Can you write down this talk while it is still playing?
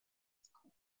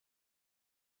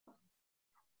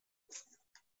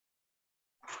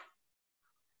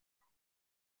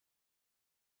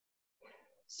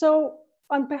So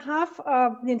on behalf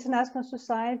of the International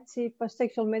Society for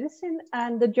Sexual Medicine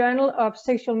and the Journal of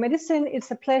Sexual Medicine,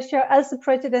 it's a pleasure as the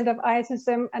president of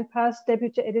ISSM and past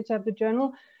deputy editor of the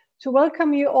journal to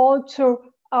welcome you all to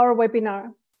our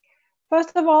webinar.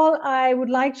 First of all, I would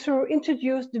like to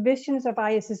introduce the visions of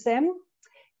ISSM.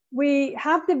 We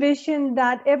have the vision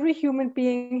that every human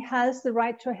being has the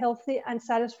right to a healthy and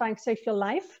satisfying sexual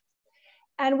life.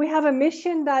 And we have a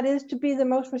mission that is to be the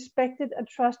most respected and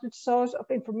trusted source of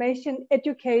information,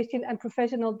 education, and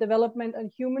professional development on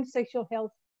human sexual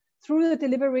health through the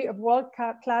delivery of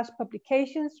world-class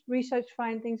publications, research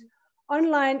findings,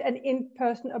 online and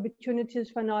in-person opportunities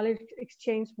for knowledge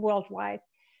exchange worldwide.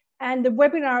 And the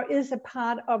webinar is a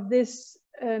part of this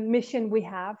mission we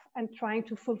have and trying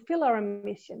to fulfill our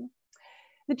mission.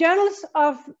 The journals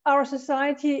of our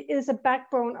society is a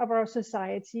backbone of our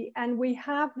society, and we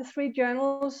have the three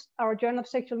journals: our Journal of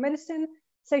Sexual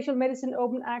Medicine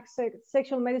Open Access,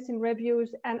 Sexual Medicine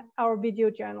Reviews, and our video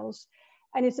journals.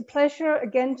 And it's a pleasure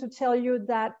again to tell you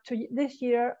that this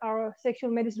year our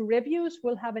Sexual Medicine Reviews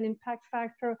will have an impact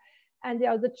factor, and the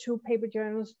other two paper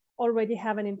journals already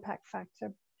have an impact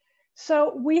factor.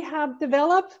 So we have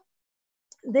developed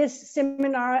this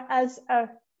seminar as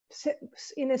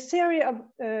in a series of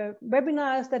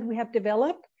webinars that we have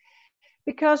developed,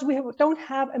 because we don't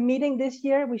have a meeting this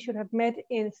year. We should have met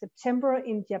in September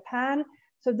in Japan.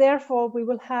 So therefore we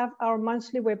will have our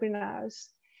monthly webinars.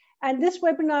 And this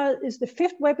webinar is the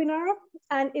 5th webinar,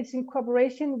 and it's in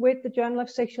cooperation with the Journal of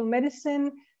Sexual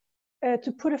Medicine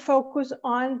to put a focus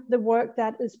on the work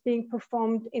that is being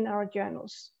performed in our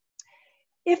journals.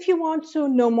 If you want to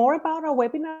know more about our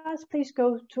webinars, please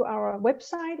go to our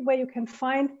website where you can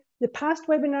find the past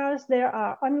webinars. They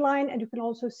are online, and you can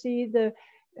also see the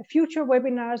future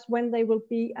webinars when they will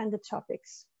be and the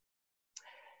topics.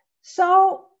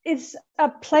 So it's a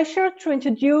pleasure to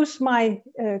introduce my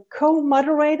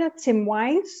co-moderator, Tim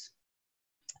Wines.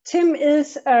 Tim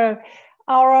is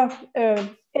our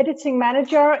editing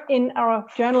manager in our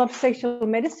Journal of Sexual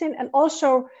Medicine and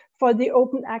also for the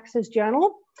Open Access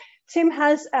Journal. Tim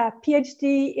has a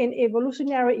PhD in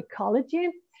evolutionary ecology,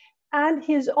 and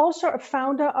he's also a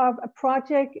founder of a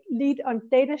project Lead on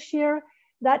DataShare.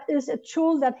 That is a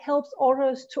tool that helps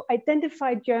authors to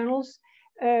identify journals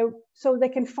so they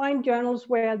can find journals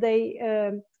where they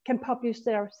can publish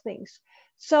their things.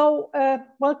 So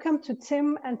welcome to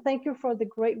Tim, and thank you for the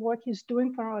great work he's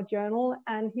doing for our journal,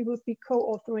 and he will be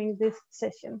co-authoring this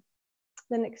session.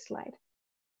 The next slide.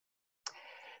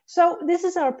 So this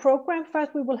is our program.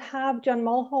 First, we will have John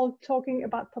Mulhall talking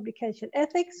about publication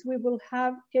ethics. We will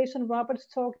have Jason Roberts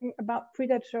talking about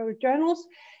predatory journals,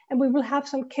 and we will have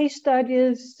some case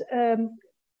studies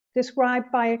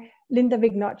described by Linda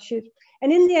Vignozzi.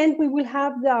 And in the end, we will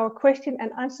have our question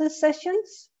and answer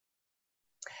sessions.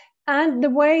 And the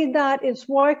way that it's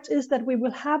worked is that we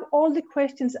will have all the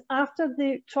questions after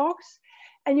the talks.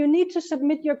 And you need to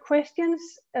submit your questions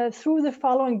through the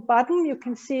following button. You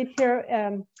can see it here,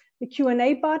 the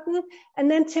Q&A button. And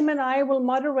then Tim and I will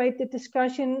moderate the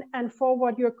discussion and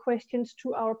forward your questions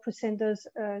to our presenters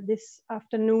this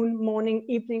afternoon, morning,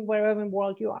 evening, wherever in the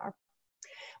world you are.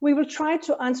 We will try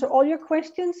to answer all your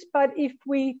questions, but if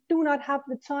we do not have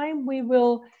the time, we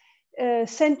will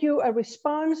send you a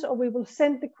response, or we will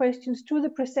send the questions to the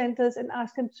presenters and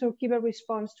ask them to give a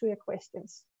response to your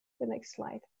questions. The next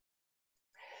slide.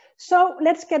 So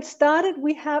let's get started.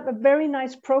 We have a very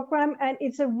nice program, and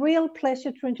it's a real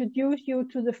pleasure to introduce you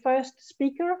to the first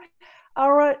speaker,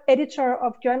 our editor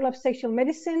of Journal of Sexual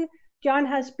Medicine. John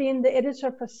has been the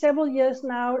editor for several years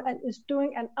now and is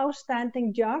doing an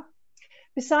outstanding job.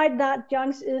 Beside that, John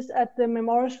is at the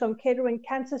Memorial Sloan Kettering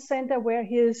Cancer Center, where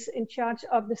he is in charge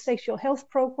of the sexual health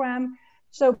program.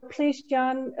 So please,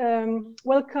 John,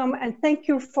 welcome, and thank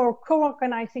you for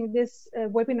co-organizing this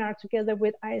webinar together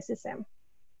with ISSM.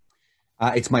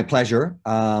 It's my pleasure.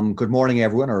 Good morning,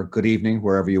 everyone, or good evening,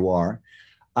 wherever you are.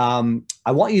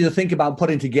 I want you to think about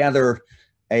putting together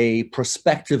a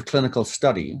prospective clinical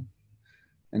study.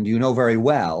 And you know very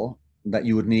well that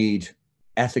you would need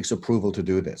ethics approval to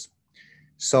do this.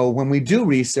 So when we do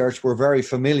research, we're very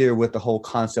familiar with the whole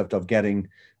concept of getting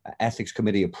ethics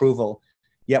committee approval.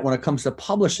 Yet when it comes to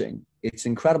publishing, it's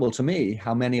incredible to me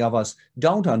how many of us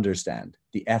don't understand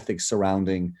the ethics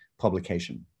surrounding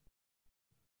publication.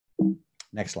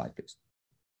 Next slide, please.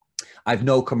 I have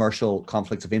no commercial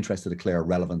conflicts of interest to declare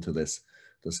relevant to this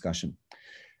discussion.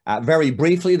 Very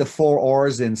briefly, the 4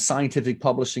 Rs in scientific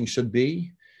publishing should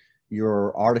be: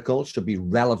 your article should be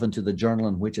relevant to the journal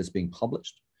in which it's being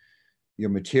published. Your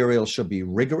material should be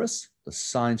rigorous. The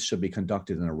science should be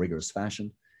conducted in a rigorous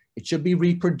fashion. It should be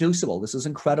reproducible. This is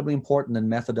incredibly important, and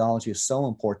methodology is so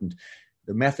important.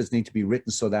 The methods need to be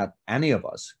written so that any of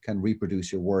us can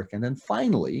reproduce your work. And then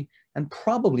finally, and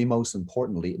probably most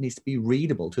importantly, it needs to be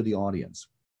readable to the audience.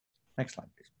 Next slide,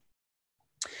 please.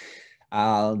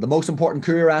 The most important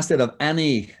career asset of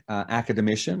any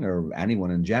academician or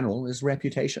anyone in general is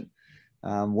reputation.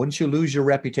 Once you lose your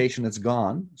reputation, it's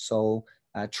gone. So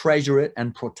treasure it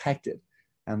and protect it.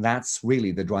 And that's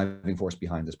really the driving force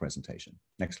behind this presentation.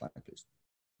 Next slide, please.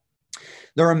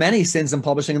 There are many sins in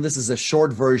publishing, and this is a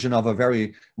short version of a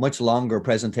very much longer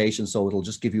presentation, so it'll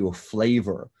just give you a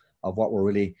flavor of what we're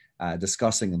really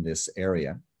discussing in this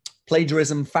area.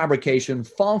 Plagiarism, fabrication,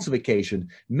 falsification,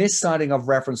 misciting of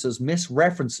references,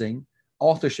 misreferencing,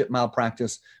 authorship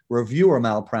malpractice, reviewer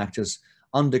malpractice,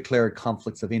 undeclared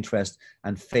conflicts of interest,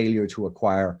 and failure to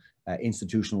acquire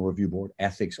institutional review board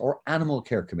ethics or animal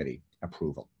care committee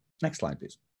approval. Next slide,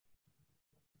 please.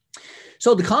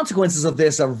 So the consequences of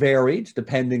this are varied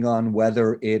depending on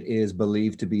whether it is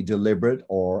believed to be deliberate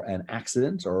or an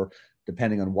accident, or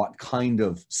depending on what kind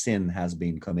of sin has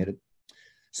been committed.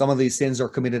 Some of these sins are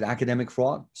committed academic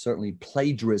fraud. Certainly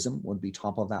plagiarism would be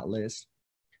top of that list.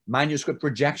 Manuscript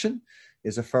rejection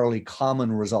is a fairly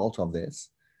common result of this.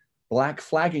 Black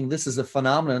flagging, this is a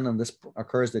phenomenon, and this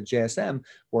occurs at JSM,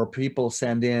 where people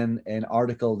send in an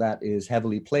article that is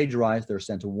heavily plagiarized. They're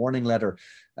sent a warning letter,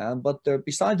 but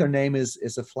beside their name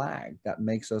is a flag that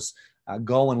makes us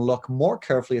go and look more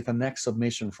carefully at the next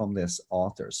submission from this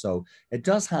author. So it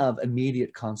does have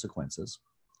immediate consequences.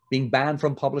 Being banned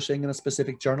from publishing in a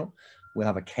specific journal, we'll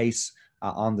have a case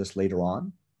on this later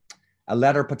on. A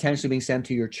letter potentially being sent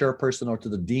to your chairperson or to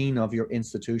the dean of your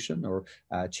institution or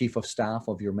chief of staff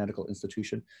of your medical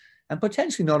institution, and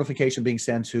potentially notification being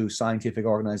sent to scientific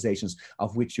organizations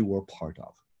of which you were part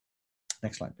of.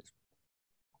 Next slide, please.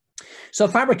 So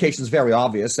fabrication is very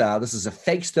obvious. This is a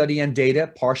fake study and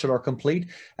data, partial or complete.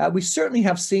 We certainly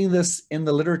have seen this in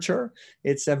the literature.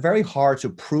 It's very hard to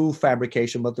prove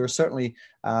fabrication, but there are certainly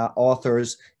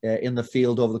authors in the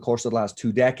field over the course of the last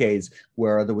 2 decades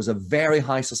where there was a very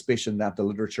high suspicion that the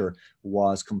literature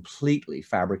was completely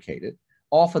fabricated.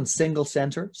 Often single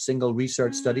center, single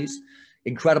research studies,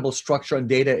 incredible structure and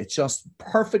data. It's just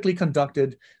perfectly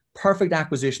conducted, perfect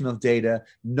acquisition of data,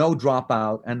 no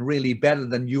dropout, and really better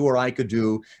than you or I could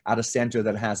do at a center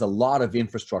that has a lot of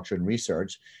infrastructure and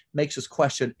research. Makes us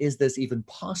question, is this even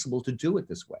possible to do it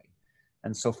this way?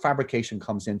 And so fabrication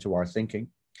comes into our thinking.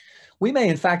 We may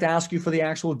in fact ask you for the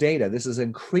actual data. This is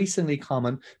increasingly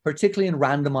common, particularly in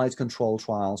randomized controlled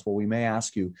trials, where we may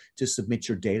ask you to submit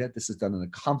your data. This is done in a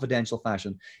confidential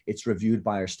fashion. It's reviewed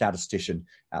by our statistician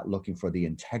looking for the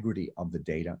integrity of the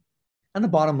data. And the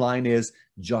bottom line is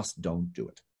just don't do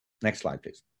it. Next slide,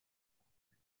 please.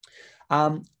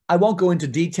 I won't go into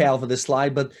detail for this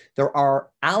slide, but there are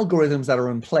algorithms that are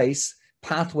in place,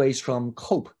 pathways from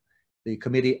COPE, the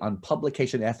Committee on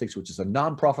Publication Ethics, which is a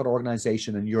nonprofit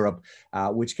organization in Europe,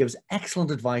 which gives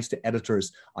excellent advice to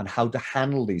editors on how to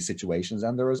handle these situations.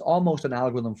 And there is almost an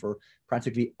algorithm for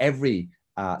practically every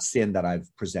sin that I've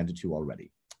presented to you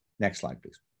already. Next slide,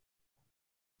 please.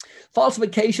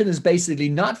 Falsification is basically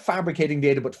not fabricating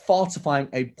data, but falsifying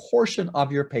a portion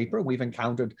of your paper. We've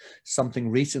encountered something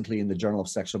recently in the Journal of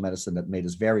Sexual Medicine that made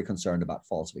us very concerned about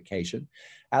falsification.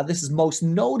 This is most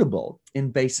notable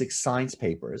in basic science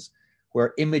papers,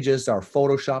 where images are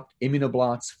photoshopped,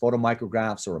 immunoblots,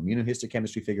 photomicrographs, or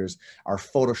immunohistochemistry figures are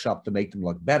photoshopped to make them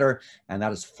look better, and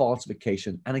that is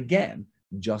falsification. And again,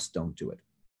 just don't do it.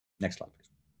 Next slide,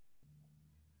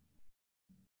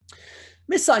 please.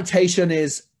 Miscitation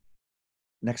is,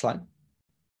 next slide.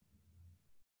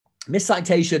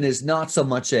 Miscitation is not so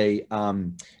much a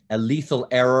lethal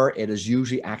error. It is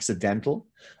usually accidental,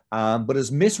 but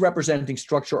is misrepresenting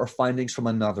structure or findings from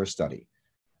another study.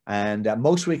 And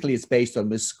most frequently, it's based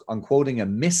on quoting a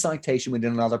miscitation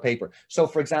within another paper. So,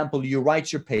 for example, you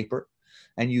write your paper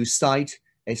and you cite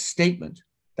a statement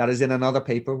that is in another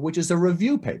paper, which is a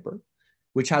review paper,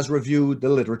 which has reviewed the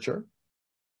literature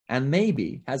and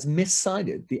maybe has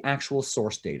miscited the actual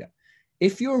source data.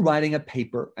 If you're writing a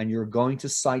paper and you're going to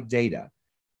cite data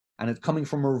and it's coming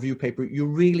from a review paper, you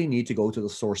really need to go to the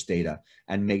source data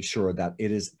and make sure that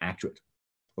it is accurate.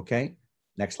 Okay,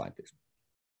 next slide, please.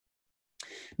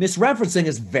 Misreferencing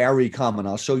is very common.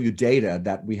 I'll show you data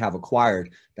that we have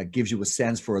acquired that gives you a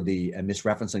sense for the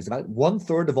misreferencing. About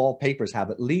 1/3 of all papers have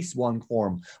at least one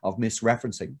form of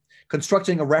misreferencing.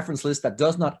 Constructing a reference list that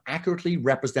does not accurately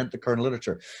represent the current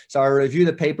literature. So I reviewed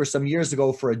a paper some years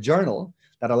ago for a journal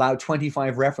that allowed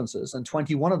 25 references, and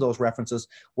 21 of those references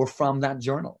were from that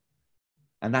journal.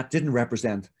 And that didn't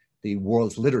represent the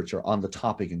world's literature on the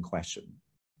topic in question.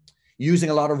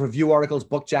 Using a lot of review articles,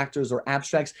 book chapters, or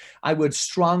abstracts, I would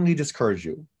strongly discourage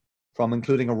you from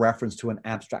including a reference to an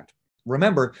abstract.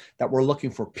 Remember that we're looking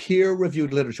for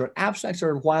peer-reviewed literature. Abstracts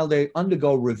are, while they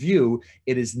undergo review,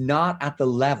 it is not at the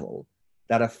level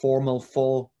that a formal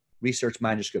full research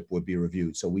manuscript would be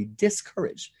reviewed. So we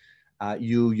discourage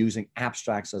you using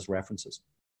abstracts as references.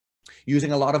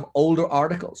 Using a lot of older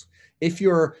articles. If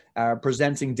you're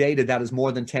presenting data that is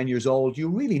more than 10 years old, you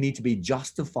really need to be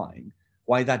justifying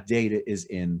why that data is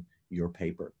in your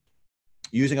paper.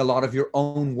 Using a lot of your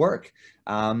own work.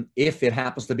 If it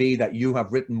happens to be that you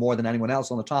have written more than anyone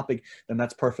else on the topic, then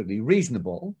that's perfectly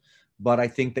reasonable. But I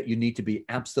think that you need to be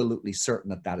absolutely certain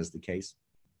that that is the case.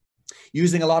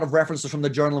 Using a lot of references from the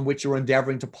journal in which you're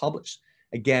endeavoring to publish.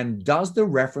 Again, does the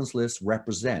reference list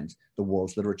represent the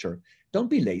world's literature? Don't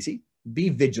be lazy, be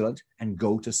vigilant, and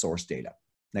go to source data.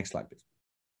 Next slide, please.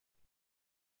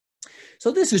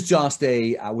 So this is just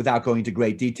a, without going into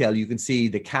great detail, you can see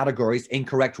the categories: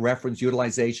 incorrect reference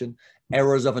utilization,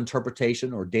 errors of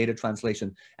interpretation or data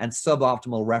translation, and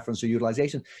suboptimal reference or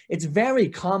utilization. It's very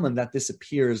common that this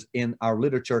appears in our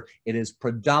literature. It is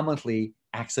predominantly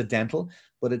accidental,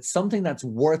 but it's something that's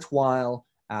worthwhile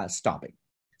stopping.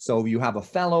 So if you have a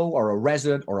fellow or a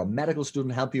resident or a medical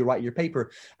student help you write your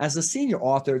paper, as a senior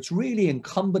author, it's really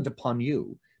incumbent upon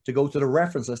you to go to the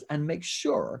reference list and make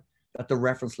sure that the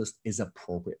reference list is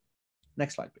appropriate.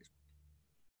 Next slide, please.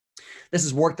 This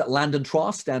is work that Landon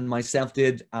Trost and myself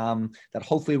did that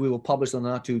hopefully we will publish in the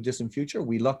not too distant future.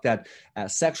 We looked at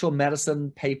sexual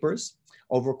medicine papers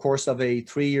over a course of a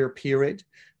 3-year period.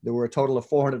 There were a total of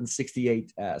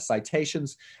 468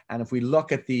 citations. And if we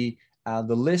look at the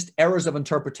list, errors of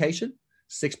interpretation,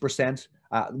 6%,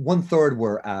 1/3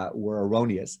 were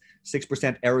erroneous,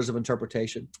 6% errors of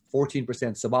interpretation, 14%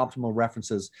 suboptimal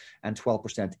references, and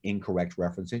 12% incorrect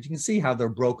references. You can see how they're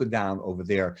broken down over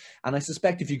there. And I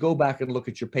suspect if you go back and look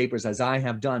at your papers, as I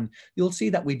have done, you'll see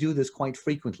that we do this quite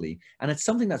frequently. And it's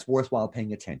something that's worthwhile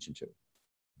paying attention to.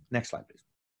 Next slide, please.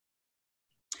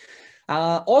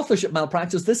 Authorship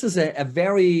malpractice, this is a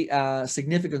very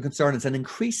significant concern. It's an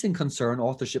increasing concern.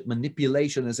 Authorship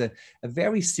manipulation is a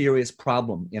very serious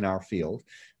problem in our field.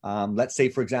 Let's say,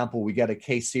 for example, we get a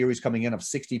case series coming in of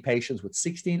 60 patients with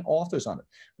 16 authors on it.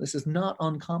 This is not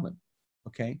uncommon,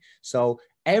 okay? So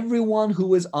everyone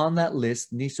who is on that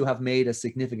list needs to have made a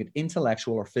significant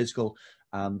intellectual or physical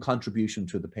contribution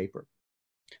to the paper.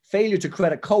 Failure to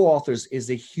credit co-authors is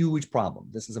a huge problem.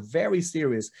 This is a very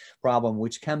serious problem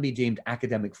which can be deemed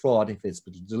academic fraud if it's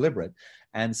deliberate.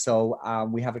 And so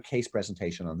we have a case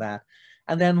presentation on that.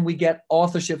 And then we get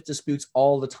authorship disputes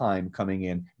all the time coming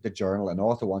in the journal. An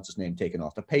author wants his name taken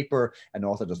off the paper. An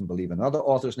author doesn't believe another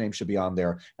author's name should be on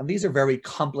there. And these are very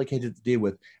complicated to deal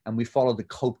with. And we follow the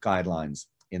COPE guidelines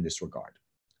in this regard.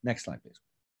 Next slide, please.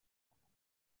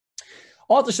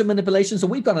 Authorship manipulation. So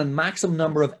we've got a maximum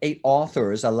number of 8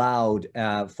 authors allowed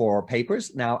for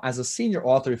papers. Now, as a senior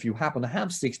author, if you happen to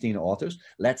have 16 authors,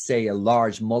 let's say a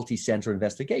large multi-center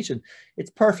investigation,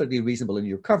 it's perfectly reasonable in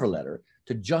your cover letter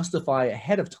to justify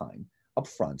ahead of time, up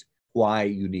front, why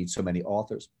you need so many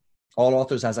authors. All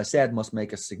authors, as I said, must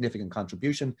make a significant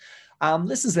contribution.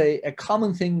 This is a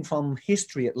common thing from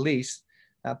history, at least.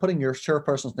 Putting your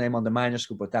chairperson's name on the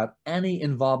manuscript without any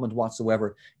involvement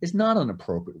whatsoever is not an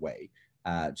appropriate way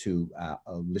to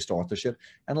list authorship,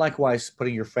 and likewise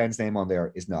putting your friend's name on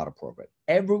there is not appropriate.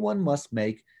 Everyone must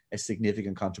make a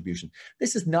significant contribution.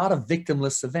 This is not a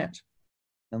victimless event,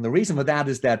 and the reason for that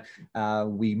is that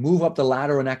we move up the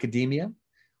ladder in academia,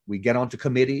 we get onto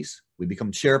committees, we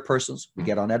become chairpersons, we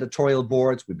get on editorial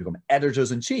boards, we become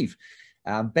editors-in-chief,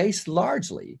 based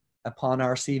largely upon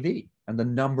our CV and the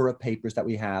number of papers that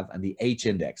we have and the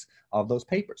H-index of those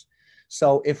papers.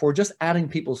 So if we're just adding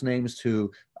people's names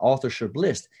to authorship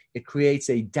list, it creates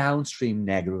a downstream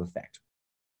negative effect.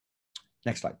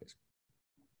 Next slide, please.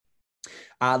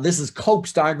 This is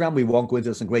COPE's diagram. We won't go into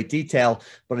this in great detail,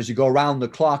 but as you go around the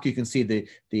clock, you can see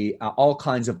the all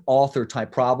kinds of author type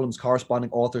problems.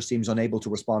 Corresponding author seems unable to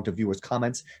respond to viewers'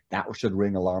 comments. That should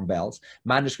ring alarm bells.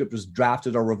 Manuscript was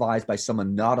drafted or revised by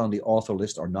someone not on the author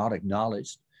list or not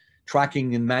acknowledged.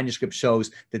 Tracking in manuscript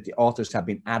shows that the authors have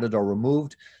been added or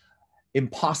removed.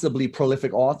 Impossibly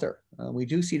prolific author. We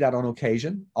do see that on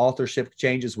occasion. Authorship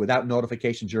changes without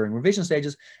notification during revision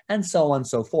stages, and so on and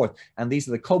so forth. And these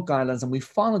are the COPE guidelines, and we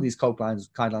follow these COPE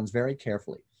guidelines very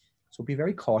carefully. So be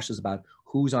very cautious about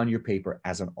who's on your paper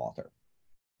as an author.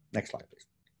 Next slide, please.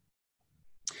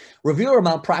 Reviewer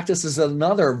malpractice is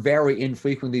another very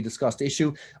infrequently discussed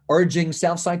issue, urging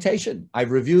self-citation.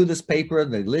 I've reviewed this paper,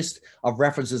 and the list of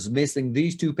references missing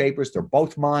these 2 papers, they're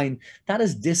both mine. That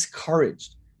is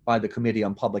discouraged by the Committee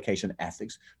on Publication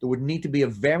Ethics. There would need to be a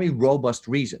very robust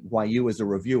reason why you as a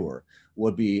reviewer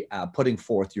would be putting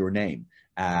forth your name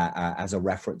as a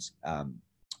reference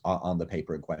on the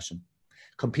paper in question.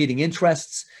 Competing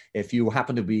interests, if you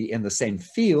happen to be in the same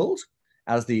field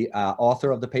as the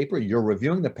author of the paper, you're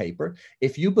reviewing the paper.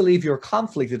 If you believe you're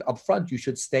conflicted up front, you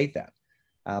should state that.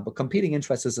 But competing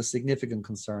interests is a significant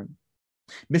concern.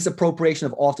 Misappropriation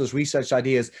of authors' research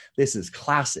ideas. This is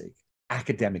classic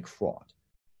academic fraud.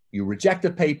 You reject a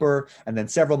paper, and then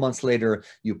several months later,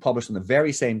 you publish on the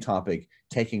very same topic,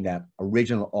 taking that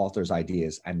original author's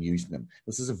ideas and using them.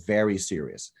 This is a very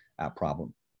serious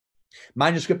problem.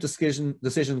 Manuscript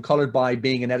decision colored by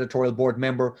being an editorial board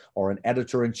member or an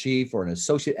editor-in-chief or an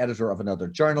associate editor of another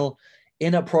journal.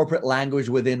 Inappropriate language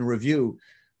within review.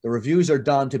 The reviews are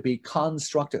done to be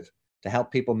constructive, to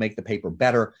help people make the paper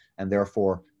better, and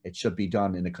therefore it should be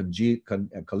done in a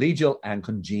collegial and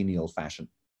congenial fashion.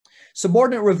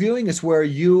 Subordinate reviewing is where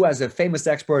you, as a famous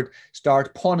expert,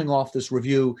 start pawning off this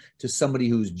review to somebody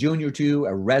who's junior to you,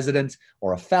 a resident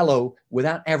or a fellow,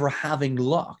 without ever having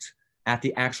looked at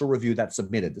the actual review that's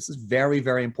submitted. This is very,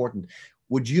 very important.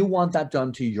 Would you want that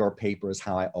done to your paper is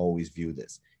how I always view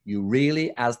this. You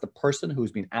really, as the person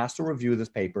who's been asked to review this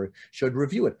paper, should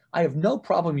review it. I have no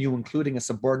problem you including a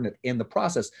subordinate in the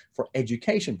process for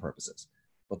education purposes,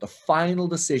 but the final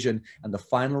decision and the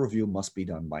final review must be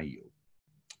done by you.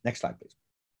 Next slide, please.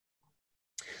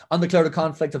 Undeclared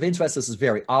conflict of interest. This is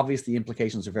very obvious. The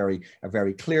implications are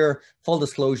very clear. Full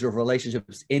disclosure of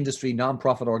relationships, industry,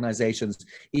 nonprofit organizations,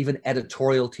 even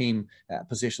editorial team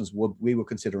positions we would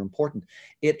consider important.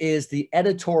 It is the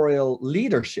editorial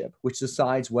leadership which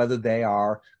decides whether they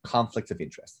are conflicts of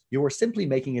interest. You are simply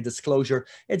making a disclosure.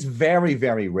 It's very,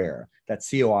 very rare that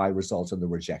COI results in the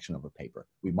rejection of a paper.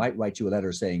 We might write you a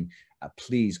letter saying,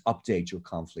 please update your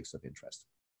conflicts of interest.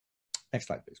 Next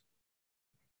slide, please.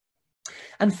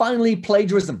 And finally,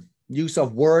 plagiarism, use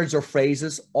of words or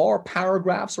phrases or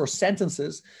paragraphs or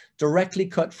sentences directly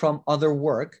cut from other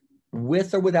work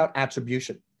with or without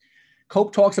attribution.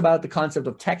 Cope talks about the concept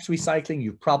of text recycling.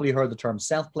 You've probably heard the term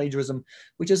self-plagiarism,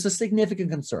 which is a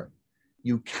significant concern.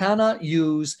 You cannot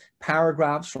use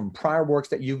paragraphs from prior works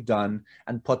that you've done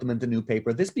and put them into new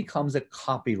paper. This becomes a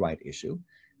copyright issue.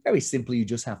 Very simply, you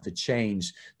just have to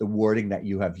change the wording that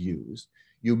you have used.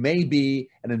 You may be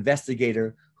an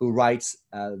investigator who writes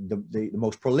the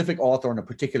most prolific author in a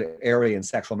particular area in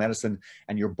sexual medicine,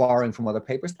 and you're borrowing from other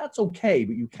papers. That's okay,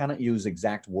 but you cannot use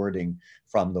exact wording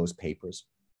from those papers.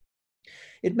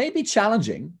 It may be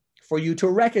challenging for you to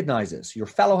recognize this. Your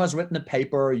fellow has written a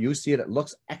paper, you see it, it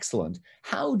looks excellent.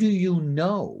 How do you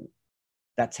know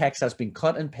that text has been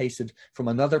cut and pasted from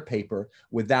another paper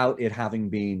without it having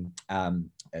been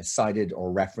cited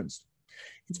or referenced?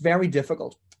 It's very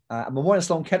difficult. At Memorial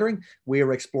Sloan Kettering, we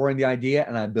are exploring the idea,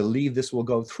 and I believe this will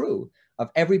go through, of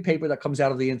every paper that comes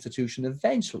out of the institution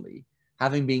eventually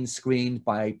having been screened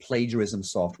by plagiarism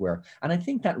software. And I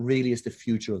think that really is the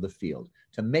future of the field,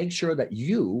 to make sure that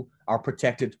you are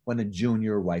protected when a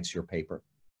junior writes your paper.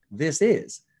 This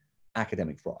is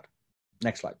academic fraud.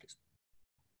 Next slide, please.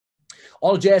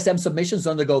 All JSM submissions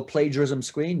undergo plagiarism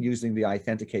screen using the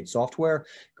Authenticate software.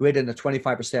 Greater than a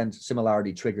 25%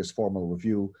 similarity triggers formal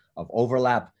review of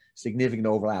overlap. Significant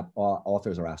overlap,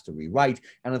 authors are asked to rewrite.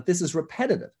 And if this is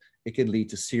repetitive, it can lead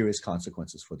to serious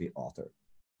consequences for the author.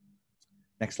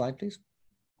 Next slide, please.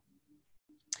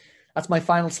 That's my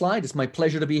final slide. It's my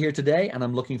pleasure to be here today, and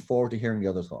I'm looking forward to hearing the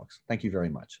other talks. Thank you very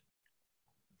much.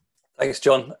 Thanks,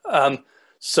 John.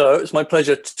 So it's my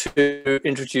pleasure to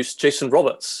introduce Jason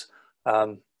Roberts.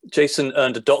 Jason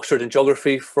earned a doctorate in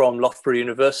geography from Loughborough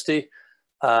University,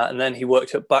 and then he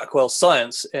worked at Backwell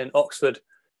Science in Oxford.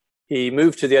 He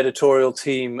moved to the editorial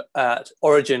team at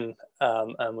Origin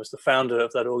and was the founder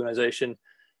of that organization,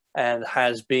 and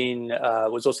has been,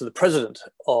 was also the president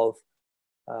of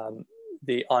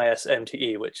the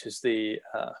ISMTE, which is the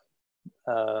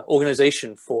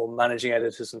organization for managing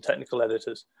editors and technical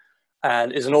editors,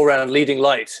 and is an all-round leading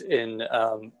light in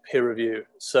peer review.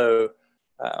 So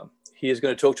he is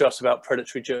going to talk to us about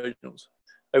predatory journals.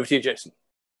 Over to you, Jason.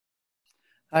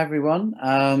 Hi, everyone.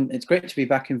 It's great to be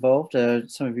back involved.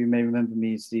 Some of you may remember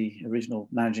me as the original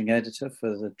managing editor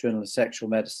for the Journal of Sexual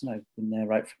Medicine. I've been there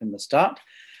right from the start.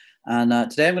 And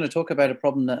today I'm going to talk about a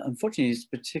problem that unfortunately is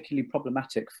particularly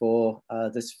problematic for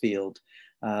this field.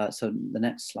 So the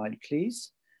next slide,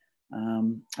 please.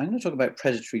 I'm going to talk about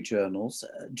predatory journals.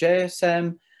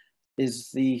 JSM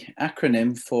is the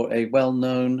acronym for a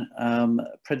well-known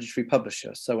predatory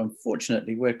publisher. So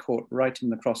unfortunately, we're caught right in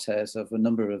the crosshairs of a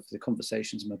number of the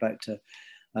conversations I'm about to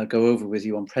go over with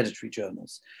you on predatory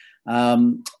journals.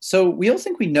 So we all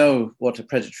think we know what a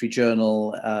predatory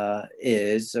journal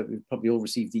is. We've probably all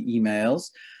received the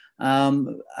emails.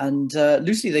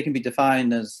 Loosely, they can be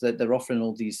defined as that they're offering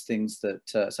all these things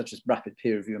that, such as rapid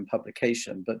peer review and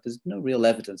publication, but there's no real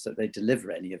evidence that they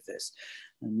deliver any of this.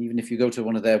 And even if you go to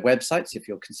one of their websites, if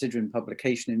you're considering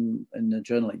publication in a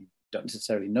journal that you don't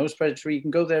necessarily know is predatory, you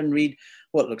can go there and read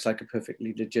what looks like a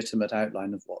perfectly legitimate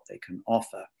outline of what they can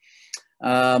offer.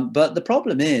 But the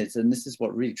problem is, and this is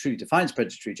what really truly defines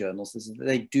predatory journals, is that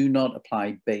they do not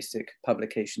apply basic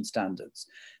publication standards.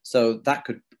 So that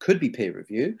could be peer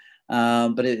review,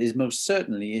 but it is most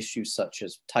certainly issues such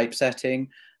as typesetting,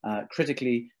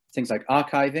 critically things like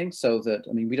archiving, so that,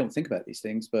 I mean, we don't think about these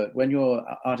things, but when your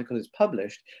article is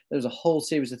published, there's a whole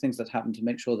series of things that happen to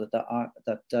make sure that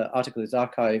that article is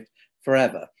archived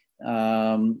forever.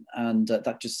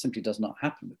 That just simply does not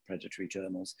happen with predatory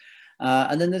journals.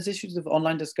 And then there's issues of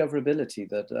online discoverability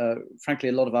that, frankly,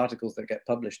 a lot of articles that get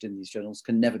published in these journals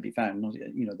can never be found.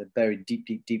 You know, they're buried deep,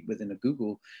 deep, deep within a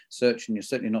Google search, and you're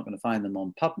certainly not going to find them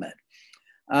on PubMed.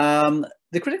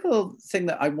 The critical thing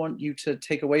that I want you to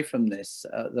take away from this,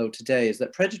 though, today is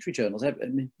that predatory journals, I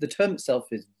mean, the term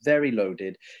itself is very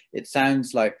loaded. It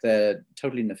sounds like they're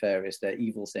totally nefarious, they're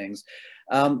evil things.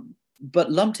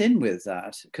 But lumped in with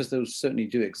that, because those certainly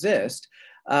do exist,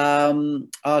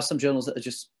 are some journals that are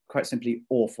just quite simply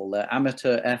awful. They're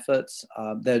amateur efforts.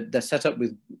 They're set up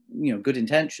with, you know, good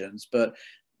intentions, but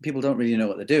people don't really know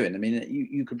what they're doing. I mean,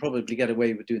 you could probably get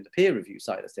away with doing the peer review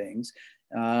side of things,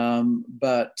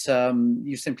 but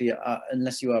you simply,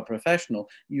 unless you are a professional,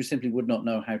 you simply would not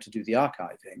know how to do the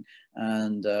archiving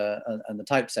and the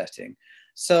typesetting.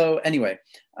 So anyway,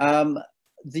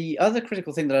 the other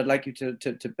critical thing that I'd like you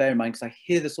to bear in mind, because I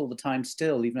hear this all the time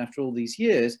still, even after all these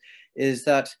years, is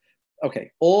that,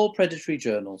 okay, all predatory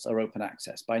journals are open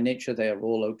access. By nature, they are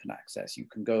all open access. You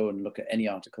can go and look at any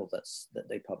article that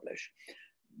they publish.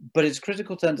 But it's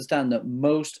critical to understand that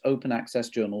most open access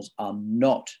journals are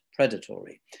not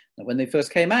predatory. Now, when they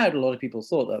first came out, a lot of people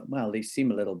thought that, well, they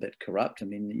seem a little bit corrupt. I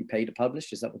mean, you pay to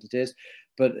publish, is that what it is?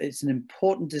 But it's an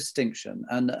important distinction,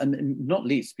 and not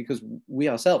least because we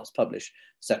ourselves publish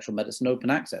sexual medicine open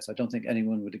access. I don't think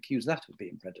anyone would accuse that of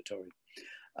being predatory.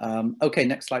 Okay,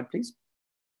 next slide, please.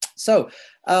 So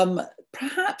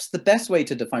perhaps the best way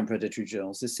to define predatory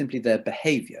journals is simply their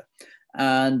behavior.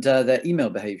 And their email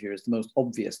behavior is the most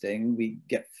obvious thing. We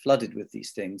get flooded with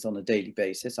these things on a daily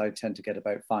basis. I tend to get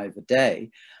about 5 a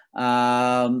day.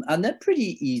 And they're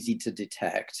pretty easy to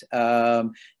detect.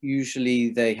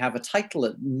 Usually they have a title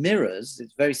that mirrors,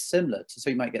 it's very similar to, so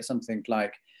you might get something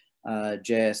like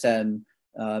JSM,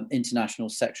 International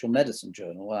Sexual Medicine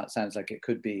Journal. Well, that sounds like it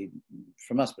could be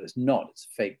from us, but it's not, it's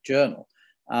a fake journal.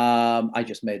 I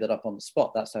just made that up on the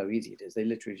spot. That's how easy it is. They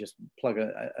literally just plug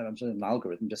an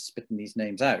algorithm, just spitting these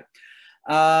names out.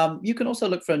 You can also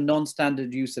look for a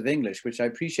non-standard use of English, which I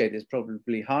appreciate is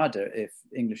probably harder if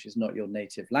English is not your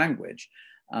native language.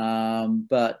 You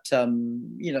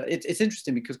know, it's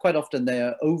interesting because quite often they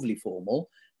are overly formal.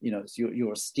 You know, it's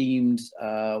your esteemed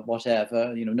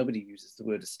whatever. You know, nobody uses the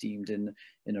word esteemed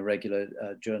in a regular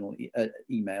journal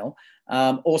email.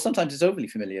 Or sometimes it's overly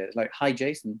familiar, like, hi,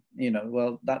 Jason. You know,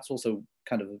 well, that's also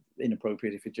kind of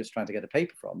inappropriate if you're just trying to get a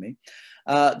paper from me.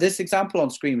 This example on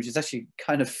screen, which is actually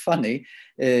kind of funny,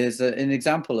 is an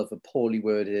example of a poorly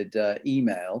worded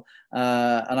email.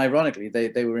 And ironically,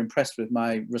 they were impressed with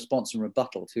my response and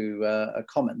rebuttal to a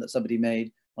comment that somebody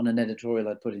made on an editorial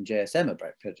I'd put in JSM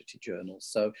about predatory journals.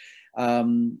 So I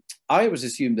always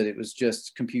assumed that it was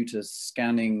just computers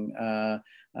scanning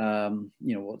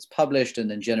you know, what's published and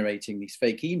then generating these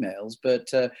fake emails. But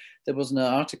there was an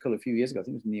article a few years ago, I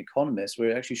think it was in The Economist, where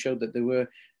it actually showed that there were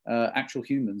actual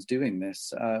humans doing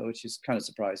this, which is kind of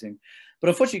surprising. But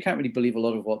unfortunately, you can't really believe a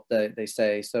lot of what they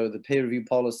say. So the peer review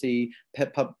policy,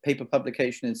 paper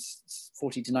publication is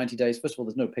 40 to 90 days. First of all,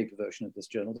 there's no paper version of this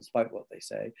journal, despite what they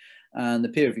say. And the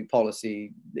peer review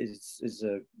policy is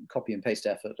a copy and paste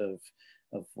effort of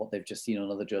what they've just seen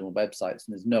on other journal websites.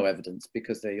 And there's no evidence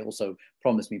because they also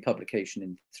promised me publication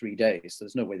in 3 days. So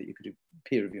there's no way that you could do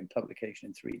peer review and publication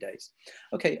in 3 days.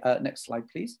 Okay, next slide,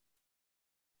 please.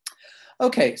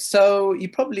 Okay, so you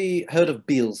probably heard of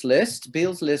Beall's List.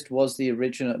 Beall's List was the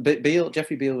original,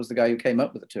 Jeffrey Beall was the guy who came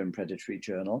up with the term predatory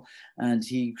journal, and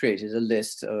he created a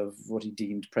list of what he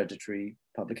deemed predatory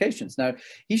publications. Now,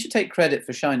 he should take credit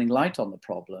for shining light on the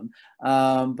problem,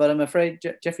 but I'm afraid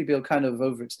Jeffrey Beall kind of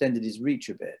overextended his reach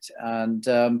a bit. And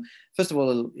first of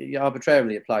all, he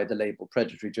arbitrarily applied the label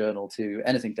predatory journal to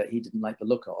anything that he didn't like the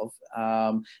look of.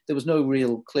 There was no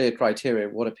real clear criteria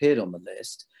of what appeared on the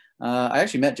list. I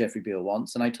actually met Jeffrey Beall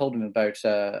once, and I told him about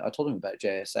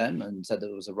JSM and said that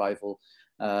there was a rival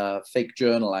fake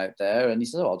journal out there, and he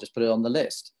said, "Oh, I'll just put it on the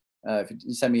list." if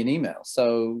you send me an email.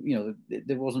 So, you know,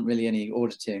 there wasn't really any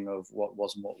auditing of what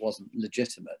was and what wasn't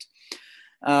legitimate.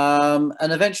 And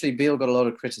eventually Beale got a lot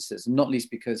of criticism, not least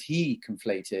because he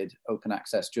conflated open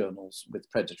access journals with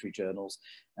predatory journals.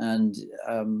 And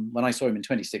when I saw him in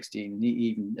 2016, he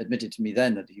even admitted to me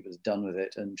then that he was done with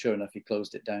it. And sure enough, he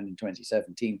closed it down in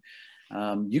 2017.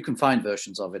 You can find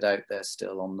versions of it out there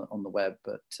still on the web.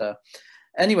 But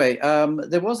anyway,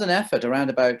 there was an effort around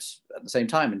about at the same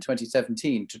time in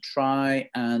 2017 to try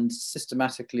and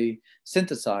systematically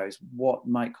synthesize what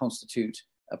might constitute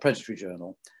a predatory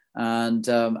journal. And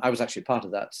I was actually part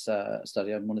of that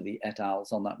study. I'm one of the et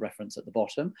als on that reference at the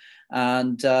bottom.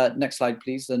 And next slide,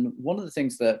 please. And one of the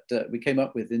things that we came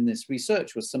up with in this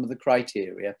research was some of the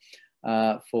criteria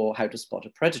for how to spot a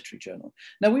predatory journal.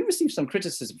 Now, we received some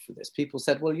criticism for this. People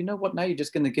said, well, you know what, now you're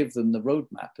just going to give them the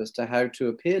roadmap as to how to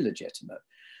appear legitimate.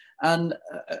 And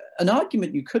an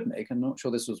argument you could make, I'm not sure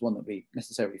this was one that we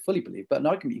necessarily fully believe, but an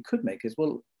argument you could make is,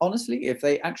 well, honestly, if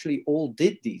they actually all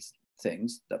did these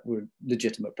things that were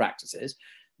legitimate practices,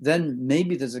 then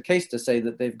maybe there's a case to say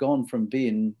that they've gone from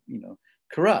being, you know,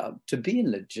 corrupt to being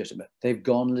legitimate. They've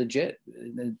gone legit,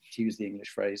 to use the English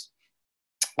phrase.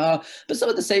 But some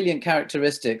of the salient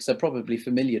characteristics are probably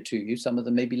familiar to you. Some of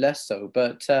them maybe less so.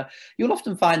 But you'll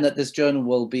often find that this journal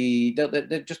will be,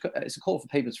 it's a call for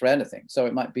papers for anything. So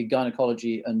it might be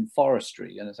gynecology and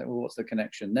forestry. And it's like, well, what's the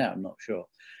connection there? I'm not sure.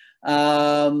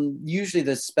 Usually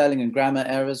there's spelling and grammar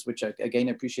errors, which I, again,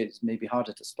 I appreciate is maybe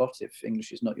harder to spot if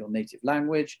English is not your native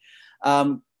language.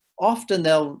 Often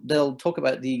they'll talk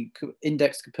about the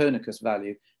index Copernicus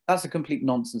value. That's a complete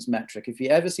nonsense metric. If you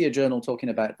ever see a journal talking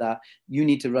about that, you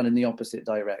need to run in the opposite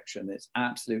direction. It's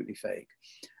absolutely fake.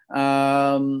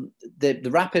 The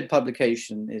rapid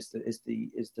publication is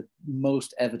the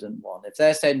most evident one. If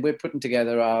they're saying we're putting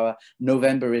together our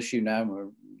November issue now,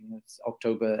 it's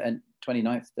October and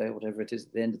 29th day, whatever it is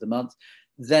at the end of the month,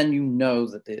 then you know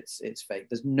that it's fake.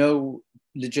 There's no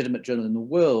legitimate journal in the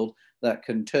world that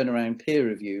can turn around peer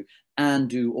review and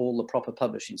do all the proper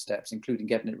publishing steps, including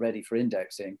getting it ready for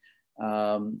indexing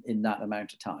in that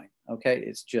amount of time. Okay,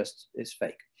 it's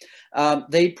fake.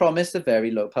 They promise a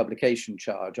very low publication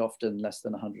charge, often less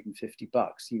than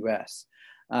 $150 US.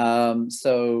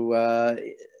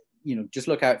 You know, just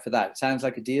look out for that. It sounds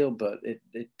like a deal, but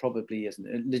it probably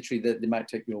isn't. Literally, they might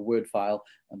take your Word file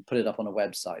and put it up on a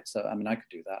website. So, I mean, I could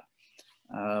do that.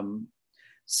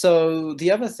 So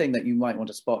the other thing that you might want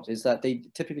to spot is that they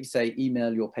typically say,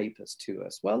 email your papers to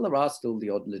us. Well, there are still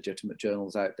the odd legitimate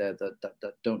journals out there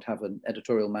that don't have an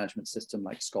editorial management system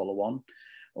like Scholar One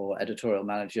or Editorial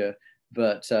Manager.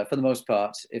 But for the most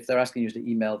part, if they're asking you to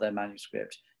email their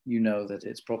manuscript, you know that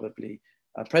it's probably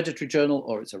a predatory journal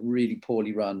or it's a really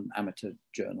poorly run amateur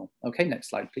journal. Okay, next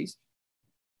slide, please.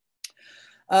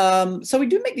 So we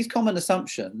do make these common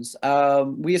assumptions.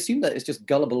 We assume that it's just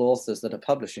gullible authors that are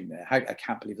publishing there. I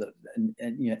can't believe that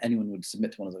you know, anyone would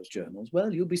submit to one of those journals.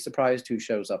 Well, you'll be surprised who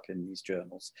shows up in these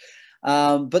journals.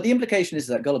 But the implication is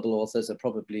that gullible authors are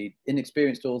probably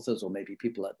inexperienced authors, or maybe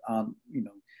people that aren't, you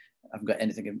know, haven't got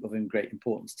anything of great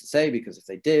importance to say, because if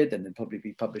they did, then they'd probably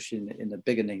be published in a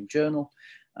bigger name journal.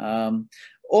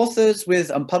 Authors with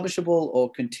unpublishable or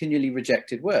continually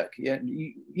rejected work. Yeah,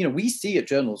 you know, we see at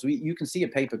journals, you can see a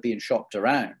paper being shopped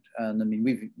around, and I mean,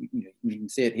 we can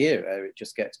see it here. It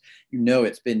just gets, you know,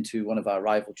 it's been to one of our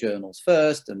rival journals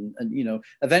first, and you know,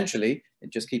 eventually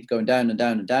it just keeps going down and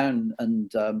down and down,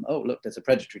 and oh look, there's a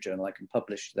predatory journal, I can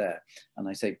publish there. And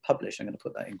I say publish, I'm going to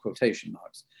put that in quotation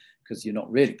marks, because you're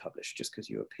not really published just because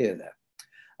you appear there.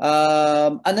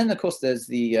 And then of course there's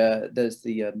the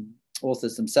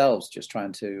authors themselves just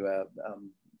trying to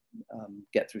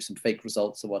get through some fake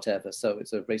results or whatever. So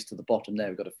it's a race to the bottom there.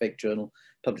 We've got a fake journal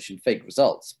publishing fake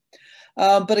results.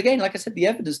 But again, like I said, the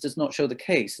evidence does not show the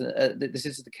case. This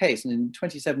is the case. And in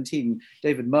 2017,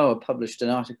 David Mower published an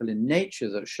article in Nature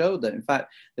that showed that, in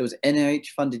fact, there was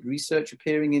NIH-funded research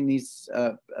appearing in these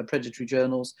predatory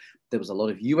journals. There was a lot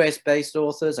of US-based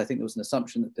authors. I think there was an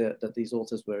assumption that these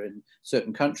authors were in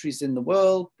certain countries in the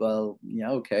world. Well,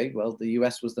 yeah, okay. Well, the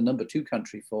US was the #2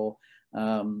 country for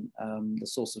the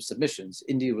source of submissions.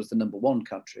 India was the #1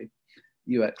 country,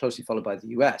 closely followed by the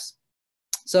US.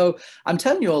 So I'm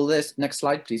telling you all this, next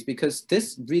slide please, because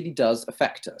this really does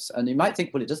affect us. And you might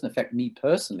think, well, it doesn't affect me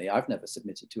personally. I've never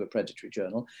submitted to a predatory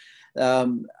journal.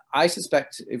 I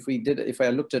suspect if I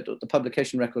looked at the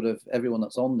publication record of everyone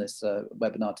that's on this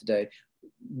webinar today,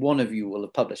 one of you will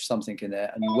have published something in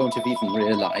there and you won't have even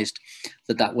realized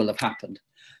that that will have happened.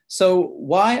 So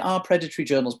why are predatory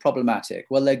journals problematic?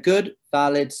 Well, they're good,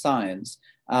 valid science.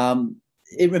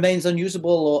 it remains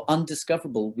unusable or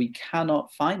undiscoverable. We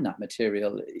cannot find that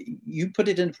material. You put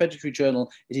it in a predatory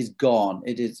journal, it is gone.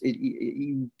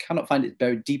 You cannot find it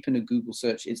buried deep in a Google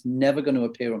search. It's never going to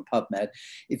appear on PubMed.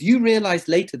 If you realize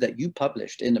later that you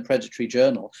published in a predatory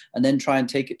journal and then try and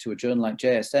take it to a journal like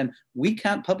JSM, we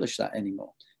can't publish that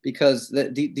anymore. Because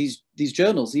these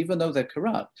journals, even though they're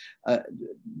corrupt,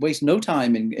 waste no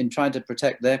time in trying to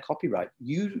protect their copyright.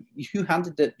 You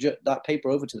handed that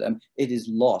paper over to them, it is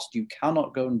lost. You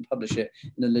cannot go and publish it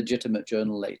in a legitimate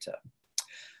journal later.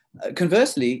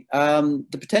 Conversely,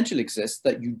 the potential exists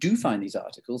that you do find these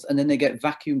articles and then they get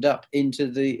vacuumed up into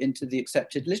the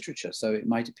accepted literature. So it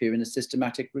might appear in a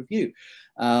systematic review.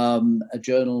 A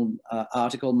journal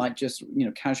article might just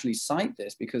casually cite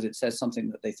this because it says something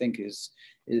that they think is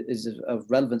of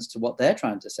relevance to what they're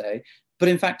trying to say. But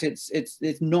in fact, it's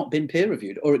not been peer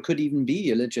reviewed, or it could even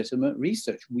be a legitimate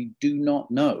research. We do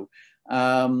not know.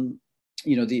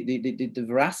 The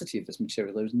veracity of this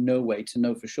material. There's no way to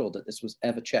know for sure that this was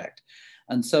ever checked.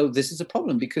 And so this is a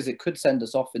problem because it could send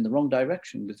us off in the wrong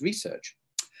direction with research.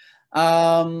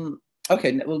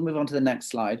 Okay, we'll move on to the next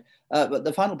slide. But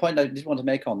the final point I did want to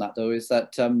make on that, though, is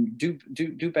that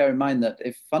do bear in mind that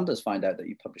if funders find out that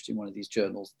you published in one of these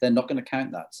journals, they're not going to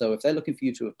count that. So if they're looking for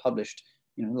you to have published,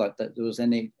 like those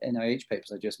NIH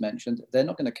papers I just mentioned, they're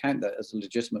not going to count that as a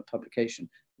legitimate publication.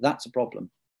 That's a problem.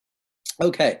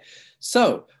 Okay,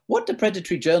 so what do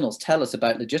predatory journals tell us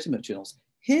about legitimate journals?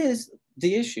 Here's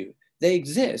the issue. They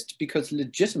exist because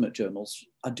legitimate journals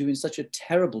are doing such a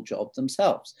terrible job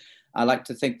themselves. I like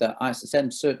to think that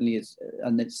ISSM certainly is,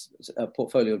 and its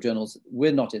portfolio of journals,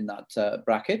 we're not in that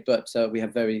bracket, but we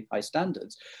have very high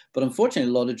standards. But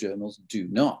unfortunately, a lot of journals do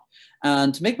not.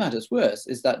 And to make matters worse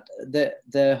is that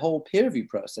their whole peer review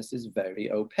process is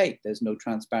very opaque. There's no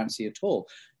transparency at all.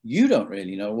 You don't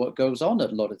really know what goes on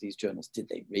at a lot of these journals. Did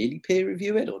they really peer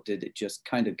review it, or did it just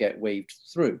kind of get waved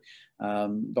through?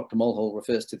 Dr. Mulhall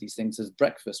refers to these things as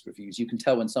breakfast reviews. You can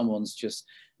tell when someone's just,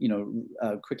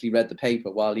 quickly read the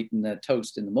paper while eating their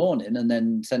toast in the morning and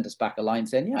then send us back a line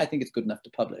saying, yeah, I think it's good enough to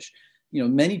publish.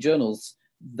 Many journals,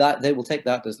 that they will take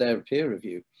that as their peer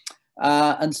review.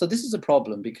 And so this is a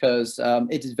problem because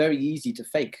it is very easy to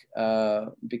fake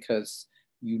because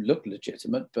you look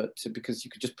legitimate, but because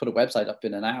you could just put a website up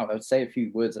in an hour, say a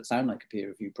few words that sound like a peer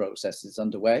review process is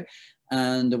underway,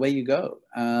 and away you go.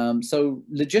 So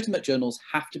legitimate journals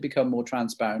have to become more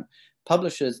transparent.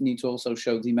 Publishers need to also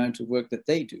show the amount of work that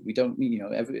they do. We don't,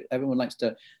 everyone likes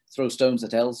to throw stones at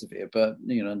Elsevier, but,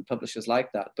 and publishers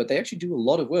like that, but they actually do a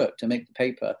lot of work to make the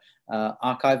paper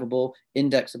archivable,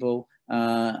 indexable,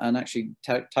 and actually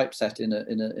typeset in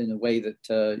a way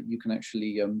that you can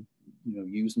actually,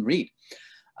 use and read.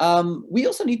 We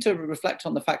also need to reflect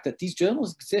on the fact that these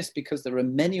journals exist because there are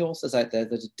many authors out there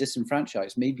that are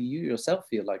disenfranchised. Maybe you yourself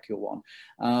feel like you're one.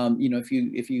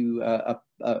 If you are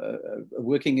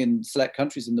working in select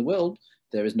countries in the world,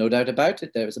 there is no doubt about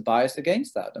it. There is a bias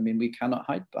against that. I mean, we cannot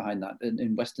hide behind that.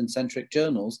 In Western-centric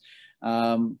journals,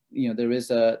 there is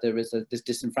this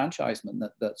disenfranchisement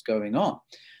that's going on,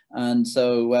 and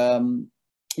so.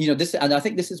 And I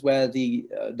think this is where the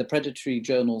predatory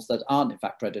journals that aren't in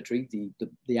fact predatory,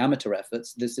 the amateur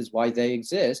efforts, this is why they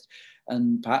exist,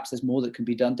 and perhaps there's more that can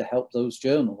be done to help those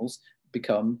journals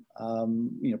become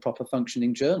proper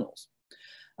functioning journals.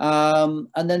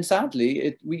 And then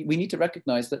sadly, we need to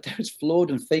recognize that there's flawed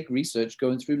and fake research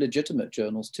going through legitimate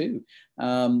journals too.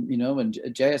 And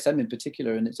JSM in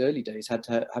particular in its early days had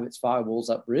to have its firewalls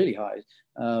up really high.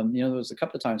 There was a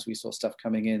couple of times we saw stuff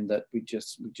coming in that we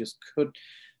just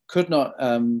could not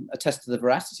attest to the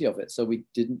veracity of it, so we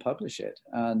didn't publish it.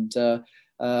 And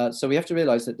so we have to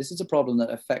realize that this is a problem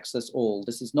that affects us all.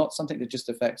 This is not something that just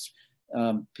affects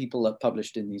people that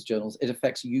published in these journals. It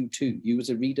affects you too, you as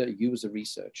a reader, you as a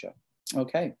researcher.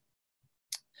 Okay.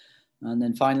 And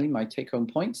then finally, my take-home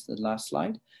points, the last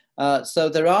slide. So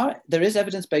there is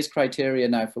evidence-based criteria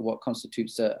now for what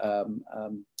constitutes a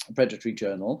predatory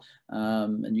journal,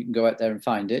 and you can go out there and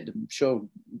find it. I'm sure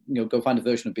go find a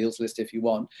version of Beale's list if you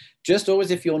want. Just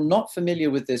always, if you're not familiar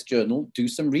with this journal, do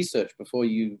some research before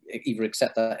you either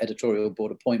accept that editorial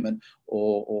board appointment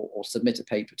or submit a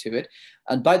paper to it.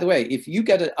 And by the way, if you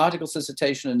get an article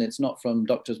solicitation and it's not from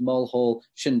Drs. Mulhall,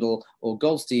 Schindel, or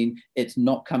Goldstein, it's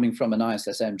not coming from an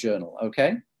ISSM journal.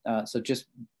 Okay. So just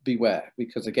beware,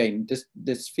 because again,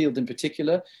 this field in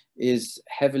particular is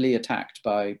heavily attacked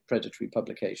by predatory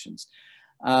publications.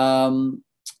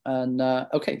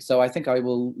 Okay, so I think I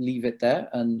will leave it there,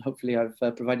 and hopefully I've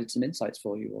provided some insights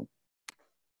for you all.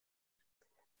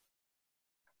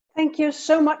 Thank you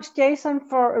so much, Jason,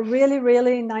 for a really,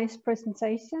 really nice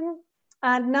presentation.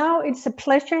 And now it's a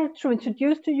pleasure to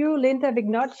introduce to you Linda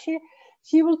Vignozzi,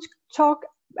 She will talk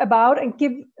about and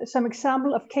give some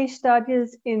example of case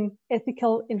studies in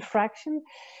ethical infraction.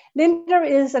 Linda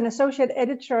is an associate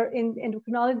editor in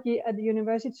endocrinology at the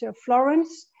University of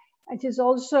Florence, and she's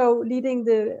also leading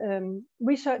the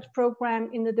research program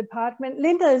in the department.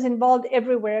 Linda is involved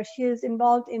everywhere. She is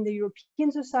involved in the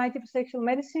European Society for Sexual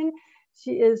Medicine.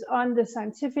 She is on the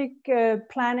scientific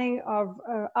planning of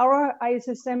our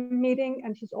ISSM meeting,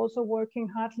 and she's also working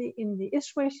hardly in the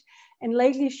ISSWISH. And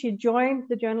lately she joined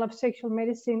the Journal of Sexual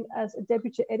Medicine as a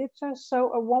deputy editor.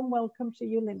 So a warm welcome to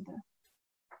you, Linda.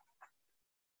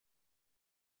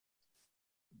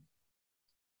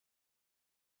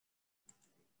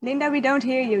 Linda, we don't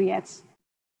hear you yet.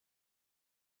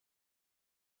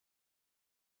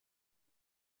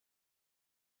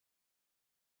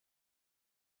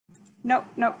 No.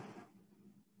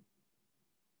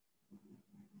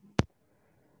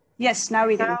 Yes, now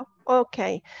we do.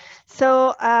 Okay,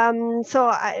 so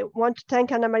I want to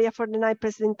thank Annamaria for the nice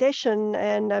presentation,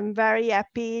 and I'm very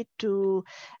happy to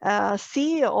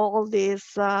see all these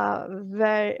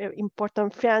very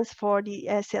important friends for the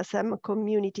ISSM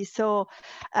community. So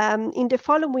in the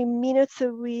following minutes,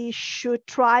 we should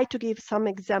try to give some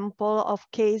example of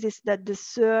cases that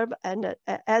deserve and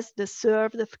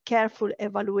deserved careful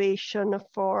evaluation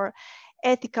for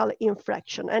ethical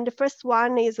infraction. And the first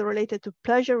one is related to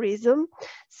plagiarism.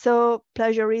 So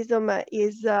plagiarism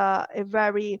is a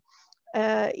very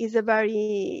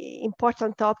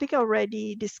important topic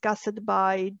already discussed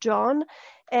by John.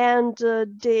 And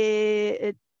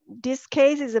this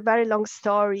case is a very long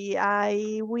story.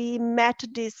 We met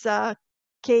this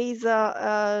case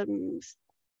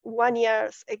 1 year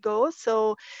ago.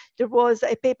 So there was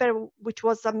a paper which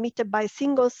was submitted by a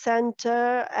single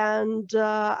center, and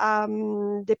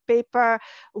the paper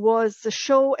was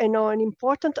show an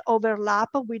important overlap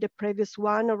with the previous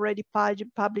one already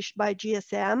published by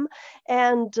GSM,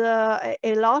 and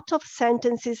a lot of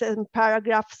sentences and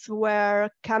paragraphs were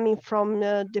coming from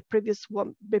the previous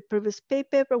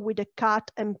paper with a cut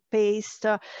and paste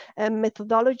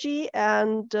methodology,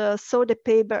 and so the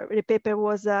paper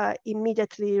was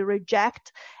immediately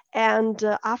rejected, and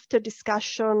after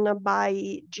discussion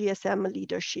by GSM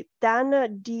leadership. Then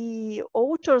the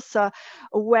authors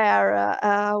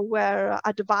were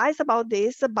advised about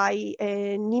this by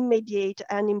an immediate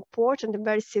and important and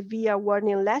very severe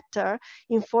warning letter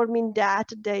informing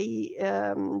that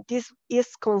this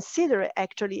is considered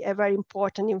actually a very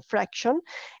important infraction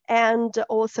and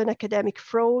also an academic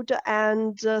fraud,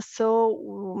 and so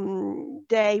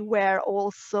they were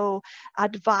also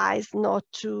advised not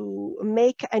to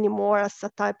make any more as a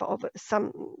type of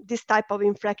this type of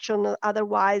infraction.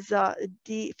 Otherwise,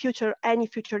 any future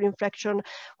infraction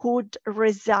would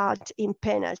result in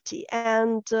penalty.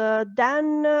 And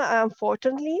then,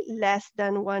 unfortunately, less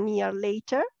than 1 year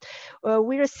later,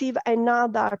 we received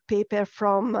another paper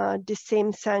from the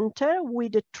same center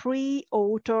with 3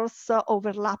 authors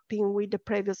overlapping with the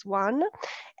previous one,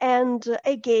 and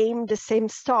again the same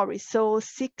story. So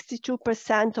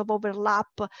 62% of overlap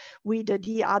with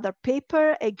the other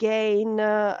paper. Again,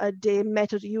 the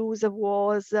method used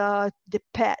was the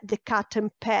cut and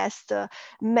paste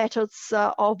methods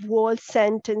of whole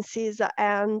sentences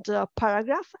and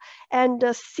paragraph, and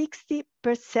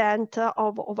 60%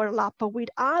 of overlap with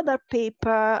other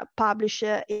paper published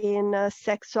in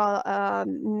sexual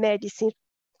medicine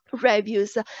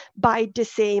reviews by the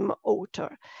same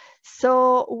author.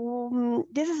 So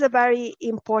this is a very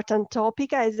important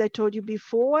topic, as I told you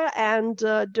before, and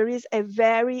there is a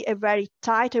very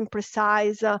tight and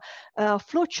precise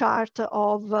flowchart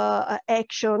of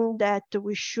action that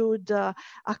we should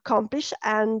accomplish,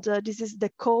 and this is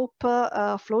the COPE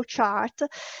flowchart.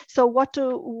 So what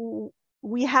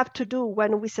we have to do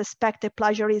when we suspect a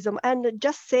plagiarism, and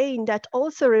just saying that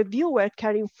also reviewer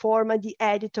can inform the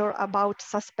editor about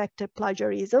suspected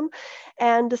plagiarism,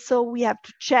 and so we have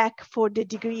to check for the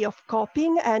degree of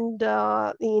copying, and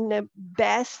in the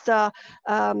best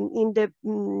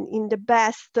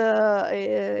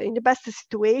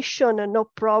situation, no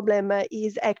problem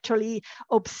is actually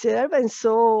observed, and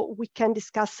so we can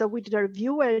discuss with the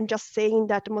reviewer and just saying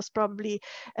that most probably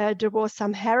there was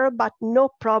some error, but no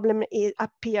problem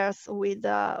appears with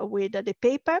the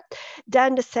paper.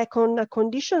 Then the second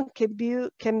condition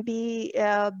can be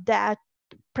that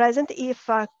present if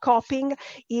copying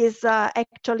is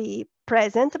actually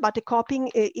present, but the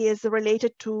copying is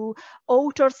related to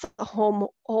author's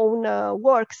own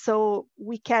work. So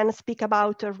we can speak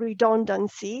about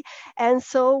redundancy. And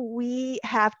so we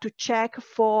have to check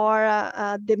for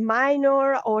the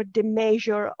minor or the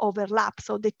major overlap,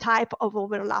 so the type of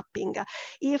overlapping.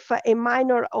 If a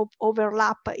minor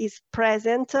overlap is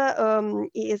present,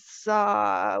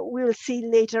 we'll see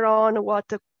later on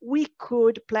what we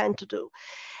could plan to do.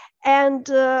 And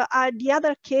the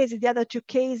other two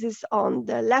cases on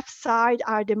the left side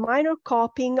are the minor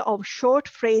copying of short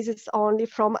phrases only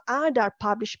from other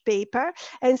published paper.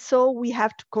 And so we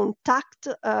have to contact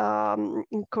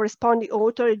corresponding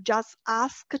author, just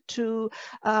ask to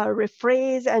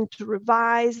rephrase and to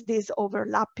revise these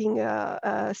overlapping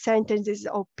sentences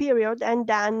or period, and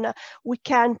then we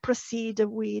can proceed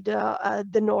with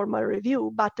the normal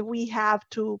review. But we have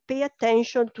to pay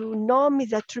attention to no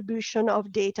misattribution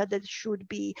of data that should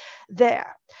be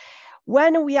there.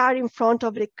 When we are in front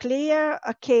of a clear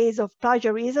case of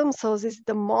plagiarism, so this is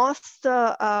the most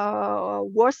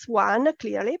worst one,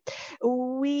 clearly,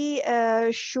 we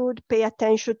should pay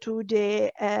attention to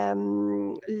the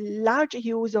large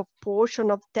use of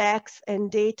portion of text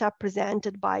and data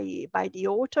presented by the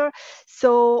author.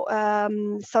 So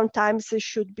sometimes it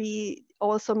should be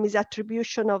also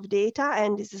misattribution of data,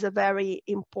 and this is a very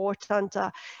important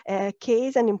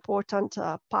case, an important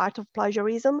part of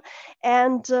plagiarism.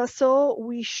 And so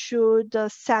we should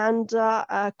contact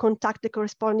the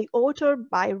corresponding author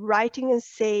by writing and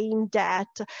saying that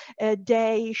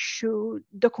they should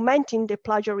documenting the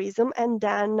plagiarism, and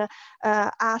then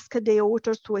ask the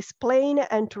authors to explain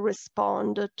and to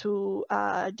respond to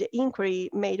the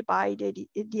inquiry made by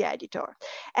the editor.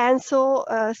 And so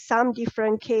some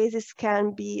different cases can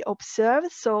be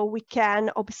observed. So we can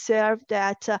observe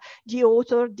that the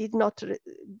author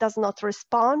does not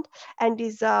respond, and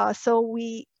so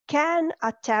we can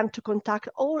attempt to contact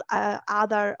all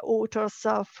other authors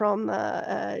from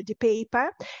the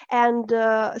paper. And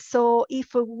so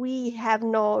if we have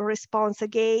no response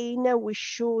again, we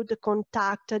should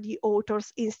contact the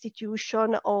author's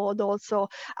institution or also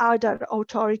other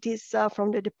authorities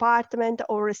from the department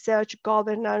or research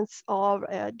governance of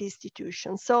the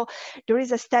institution. So there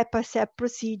is a step-by-step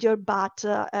procedure, but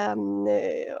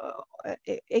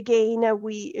again,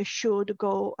 we should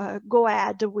go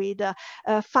ahead with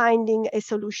finding a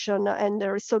solution and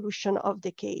a resolution of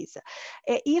the case.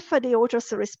 If the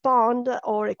authors respond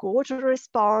or a co-author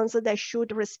responds, they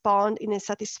should respond in a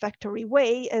satisfactory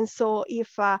way. And so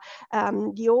if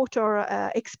the author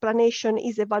explanation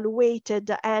is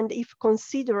evaluated and if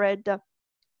considered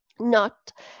not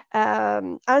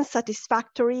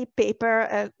unsatisfactory,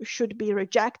 paper should be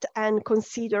rejected and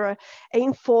consider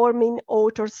informing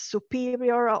author's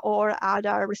superior or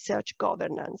other research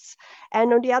governance.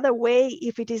 And on the other way,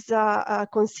 if it is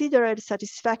considered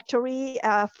satisfactory,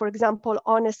 for example,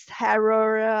 honest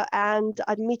error and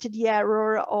admitted the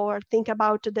error, or think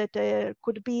about that there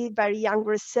could be very young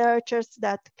researchers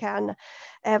that can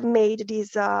have made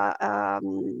this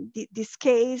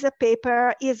case,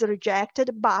 paper is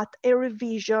rejected, but a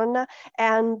revision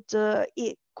and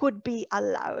it could be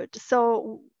allowed.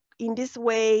 So in this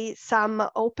way, some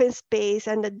open space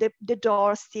and the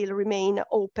door still remain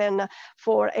open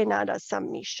for another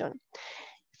submission.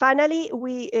 Finally,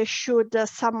 we should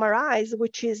summarize,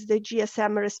 which is the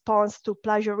GSM response to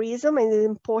plagiarism. And it's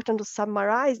important to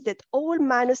summarize that all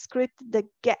manuscripts that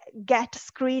get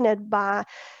screened by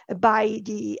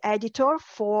the editor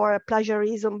for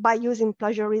plagiarism, by using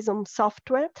plagiarism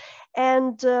software.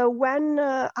 And when,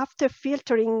 after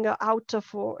filtering out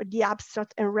for the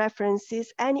abstract and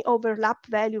references, any overlap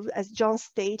value, as John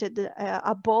stated,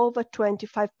 above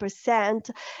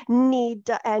 25% need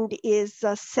and is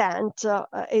sent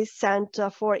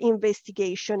for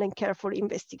investigation and careful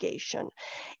investigation.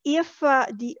 If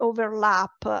the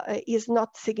overlap is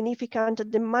not significant,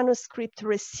 the manuscript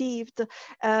received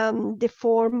the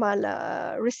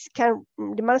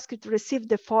manuscript received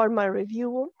the formal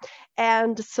review,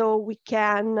 and so we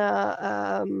can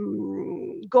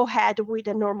go ahead with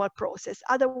the normal process.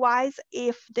 Otherwise,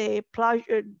 if the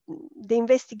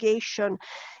investigation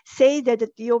say that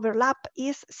the overlap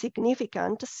is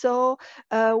significant, so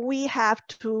we have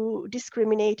to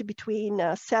discriminate between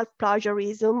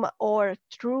self-plagiarism or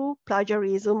true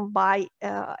plagiarism by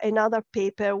another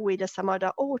paper with some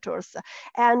other authors.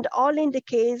 And only in the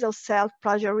case of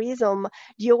self-plagiarism,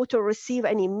 the author receive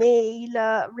an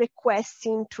email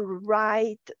requesting to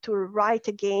write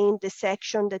again the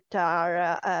section that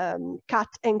are cut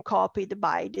and copied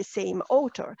by the same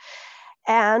author.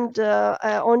 And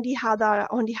on the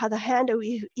other hand,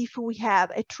 if we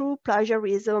have a true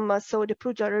plagiarism, so the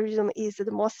plagiarism is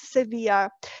the most severe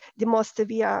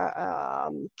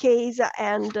case,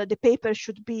 and the paper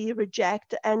should be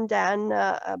rejected, and then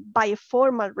by a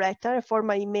formal letter, a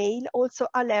formal email, also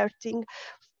alerting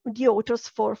the authors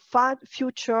for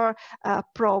future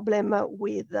problem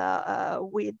with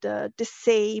the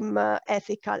same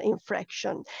ethical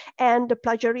infraction. And the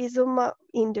plagiarism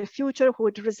in the future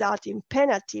would result in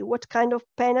penalty. What kind of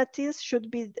penalties should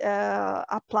be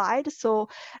applied? So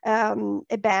a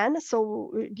ban,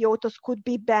 so the authors could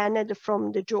be banned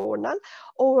from the journal,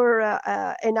 or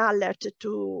an alert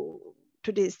to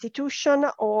the institution,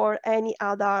 or any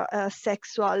other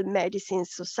sexual medicine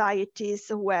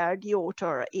societies where the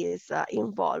author is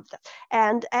involved.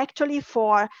 And actually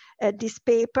for this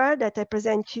paper that I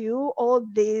present to you, all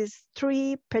these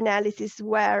three penalties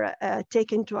were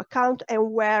taken into account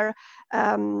and were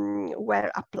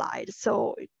applied.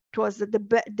 So it was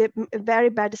the very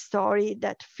bad story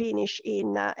that finished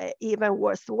in an even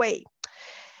worse way.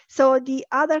 So the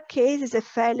other case is a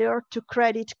failure to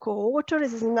credit co-author.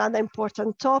 This is another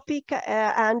important topic,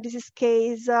 and this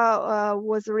case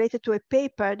was related to a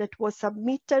paper that was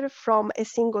submitted from a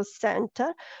single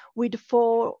center with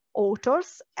 4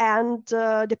 authors, and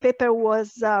the paper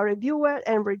was reviewed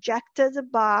and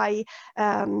rejected by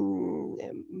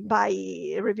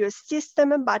review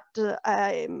system, but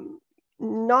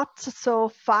not so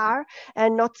far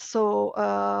and not so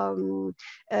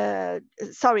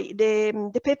sorry,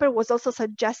 the paper was also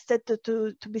suggested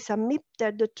to be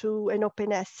submitted to an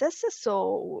open access,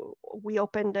 so we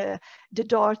opened the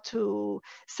door to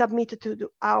submit it to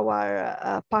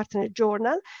our partner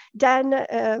journal. Then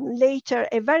later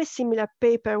a very similar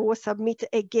paper was submitted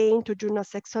again to Journal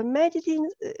Sexual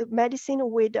Medicine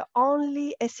with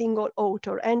only a single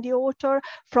author, and the author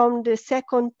from the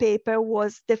second paper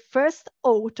was the first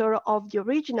author of the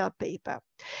original paper.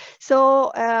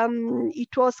 So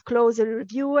it was closely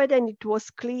reviewed, and it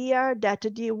was clear that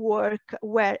the work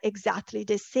were exactly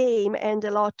the same, and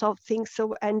a lot of things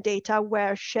and data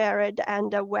were shared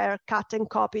and were cut and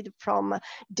copied from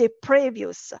the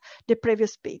previous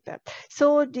paper.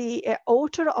 So the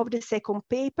author of the second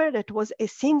paper, that was a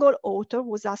single author,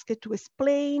 was asked to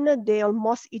explain the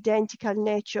almost identical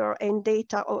nature and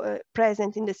data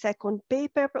present in the second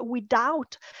paper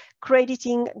without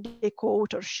crediting the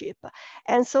co-authorship.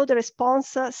 And so the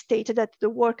response stated that the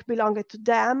work belonged to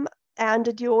them, and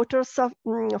the authors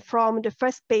from the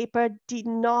first paper did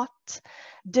not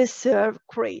deserve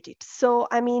credit. So,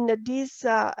 I mean, this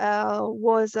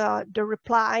was the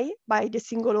reply by the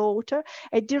single author,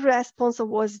 and the response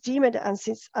was deemed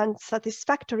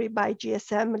unsatisfactory by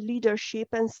GSM leadership,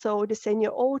 and so the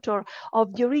senior author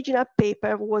of the original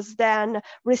paper was then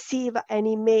receive an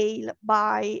email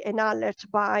an alert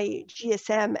by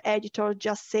GSM editor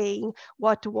just saying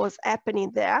what was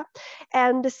happening there,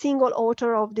 and the single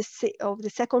author of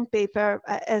the second paper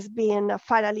has been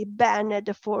finally banned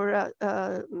for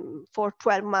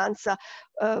 12 months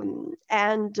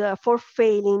and for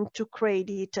failing to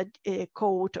credit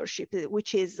co-authorship,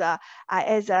 which is,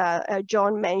 as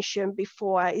John mentioned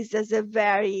before, is a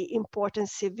very important,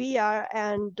 severe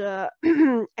and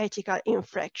ethical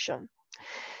infraction.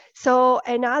 So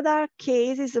another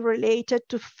case is related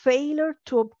to failure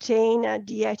to obtain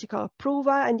the ethical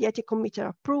approval and the ethical committee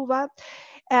approval.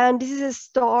 And this is a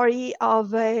story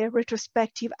of a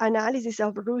retrospective analysis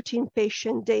of routine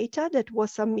patient data that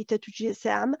was submitted to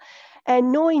GSM,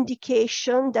 and no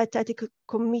indication that ethical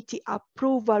committee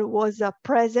approval was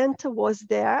present was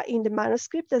there in the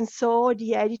manuscript. And so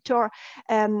the editor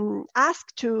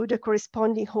asked to the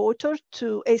corresponding author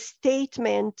to a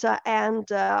statement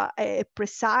and a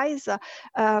precise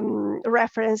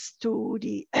reference to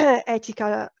the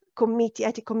ethical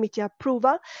committee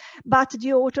approval, but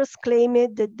the authors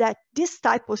claimed that this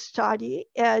type of study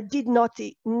did not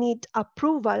need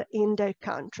approval in their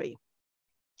country.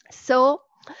 So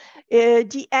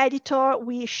the editor,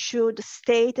 we should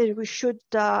state and we should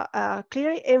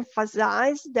clearly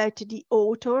emphasize that the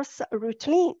authors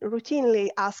routinely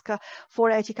ask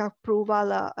for ethical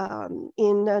approval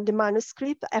in the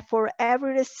manuscript for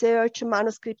every research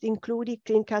manuscript, including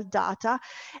clinical data.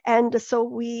 And so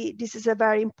this is a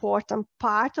very important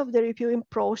part of the reviewing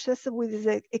process, which is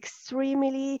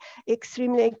extremely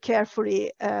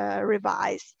carefully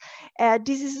revised.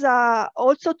 This is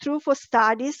also true for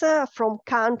studies from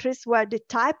countries where the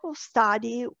type of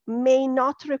study may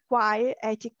not require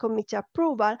ethics committee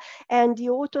approval, and the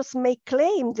authors may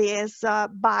claim this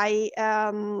by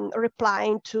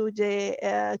replying to the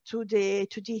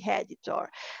editor.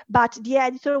 But the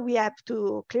editor, we have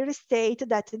to clearly state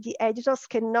that the editors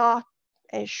cannot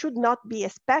should not be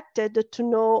expected to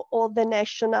know all the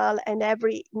national and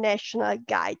every national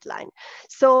guideline.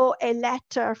 So a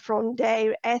letter from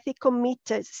their ethics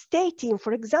committee stating,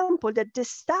 for example, that the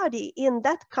study in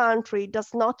that country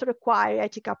does not require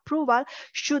ethical approval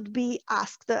should be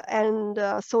asked, and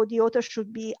so the author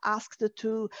should be asked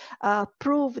to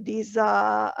prove this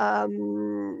national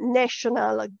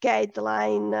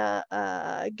guideline,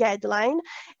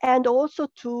 and also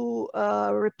to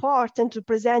report and to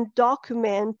present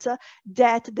document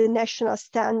that the national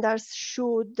standards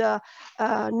should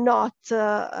not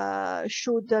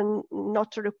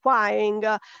requiring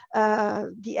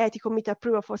the ethics committee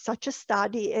approval for such a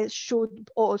study. It should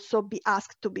also be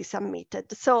asked to be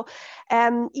submitted. So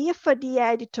if the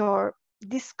editor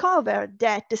discovered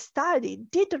that the study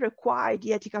did require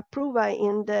the ethical approval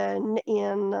in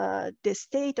the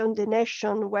state or the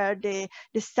nation where the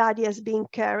study has been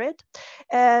carried,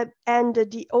 and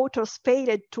the authors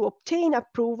failed to obtain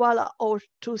approval, or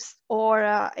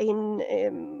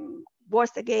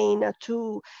worse again,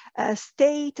 to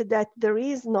state that there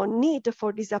is no need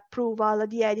for this approval,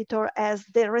 the editor has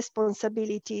the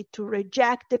responsibility to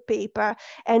reject the paper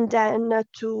and then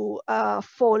to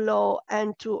follow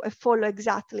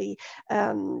exactly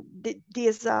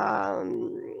this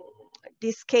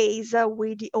case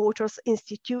with the author's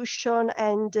institution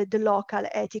and the local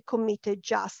ethics committee,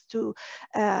 just to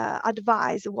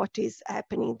advise what is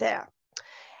happening there.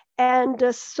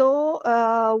 And so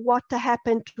what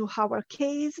happened to our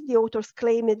case? The authors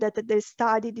claimed that the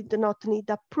study did not need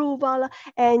approval,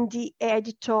 and the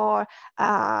editor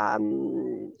asked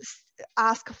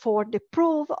for the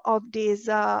proof of this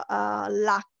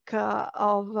lack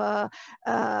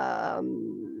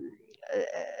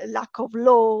of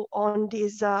law on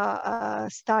this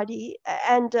study,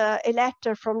 and a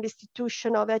letter from the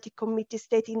institution of ethics committee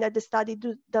stating that the study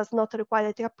does not require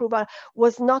ethics approval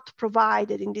was not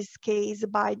provided in this case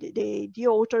by the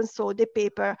author, so the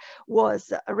paper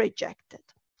was rejected.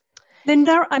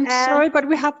 Linda, I'm sorry, but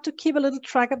we have to keep a little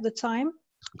track of the time.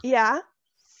 Yeah,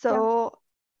 so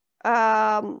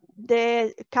coming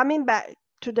back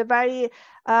to the very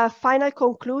final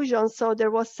conclusion, so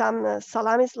there was some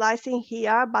salami slicing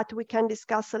here, but we can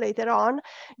discuss later on.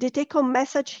 The take-home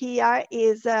message here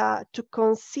is to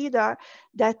consider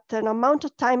that an amount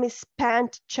of time is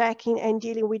spent checking and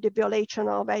dealing with the violation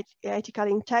of ethical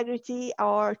integrity,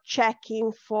 or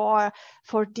checking for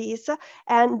this,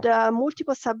 and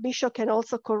multiple submission can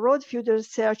also corrode future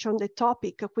research on the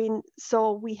topic.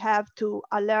 So we have to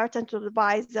alert and to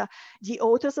advise the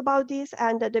authors about this,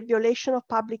 and the violation of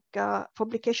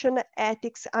publication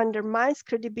ethics undermines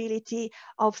credibility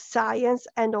of science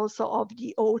and also of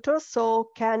the author, so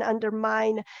can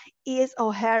undermine his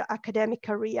or her academic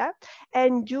career.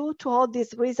 And due to all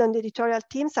these reasons, the editorial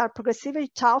teams are progressively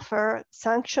tougher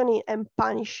sanctioning and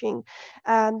punishing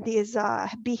these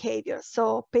behaviors.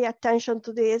 So pay attention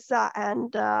to this,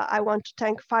 and I want to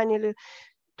thank finally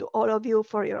to all of you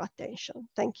for your attention.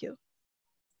 Thank you.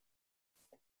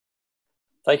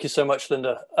 Thank you so much,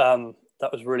 Linda.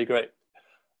 That was really great.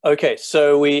 Okay,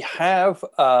 so we have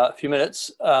a few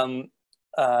minutes.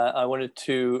 I wanted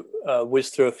to whiz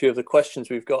through a few of the questions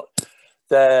we've got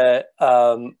there.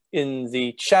 In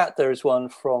the chat, there is one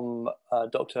from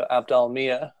Dr. Abdal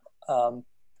Mia,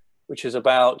 which is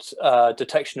about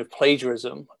detection of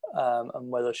plagiarism and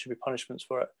whether there should be punishments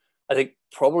for it. I think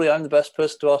probably I'm the best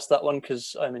person to ask that one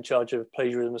because I'm in charge of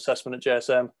plagiarism assessment at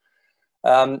JSM.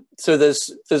 So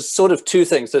there's sort of two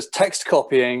things. There's text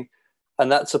copying,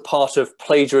 and that's a part of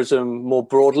plagiarism more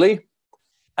broadly.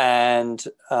 And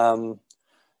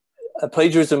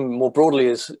plagiarism more broadly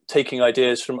is taking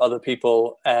ideas from other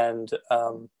people and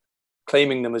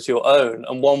claiming them as your own.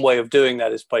 And one way of doing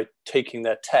that is by taking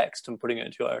their text and putting it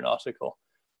into your own article.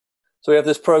 So we have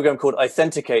this program called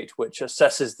Authenticate, which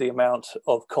assesses the amount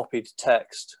of copied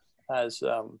text, as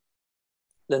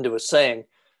Linda was saying.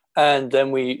 And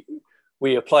then we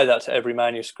apply that to every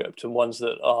manuscript, and ones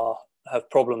that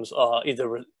have problems are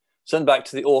either sent back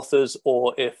to the authors,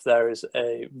 or if there is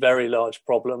a very large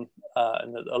problem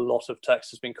and that a lot of text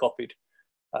has been copied,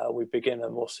 we begin a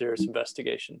more serious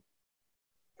investigation.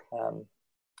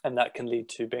 And that can lead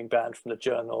to being banned from the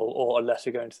journal or a letter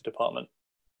going to the department.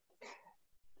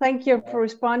 Thank you for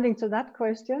responding to that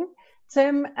question.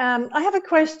 Tim, I have a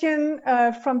question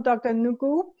from Dr.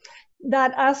 Nugu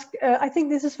that asks, I think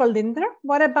this is for Linda.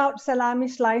 What about salami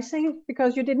slicing?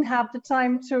 Because you didn't have the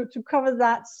time to cover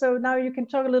that. So now you can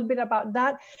talk a little bit about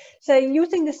that. So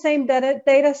using the same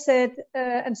data set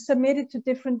and submitted to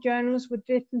different journals with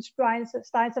different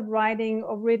styles of writing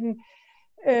or written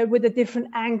with a different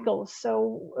angle.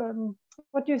 So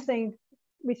what do you think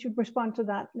we should respond to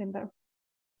that, Linda?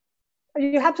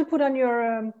 You have to put on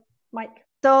your mic.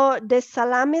 So the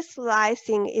salami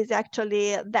slicing is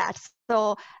actually that.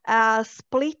 So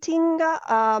splitting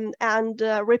and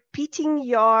repeating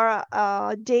your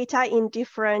data in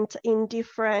different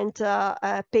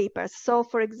papers. So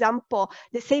for example,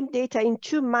 the same data in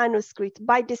 2 manuscripts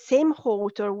by the same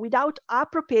author without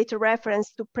appropriate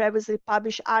reference to previously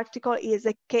published article is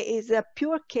a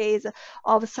pure case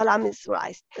of salami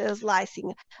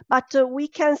slicing. But we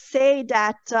can say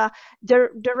that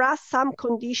there are some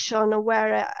conditions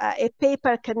where a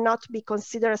paper cannot be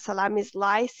considered salami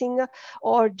slicing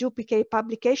or duplicate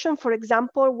publication. For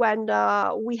example, when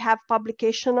we have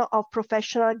publication of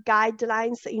professional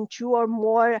guidelines in 2 or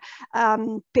more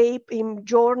in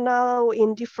journal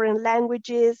in different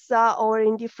languages or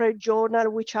in different journal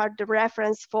which are the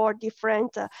reference for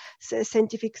different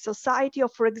scientific society, or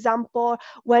for example,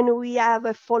 when we have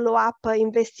a follow-up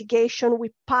investigation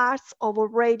with parts of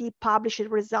already published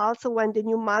results, when the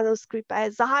new manuscript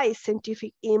has high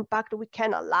scientific impact, we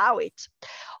can allow it.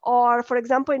 Or for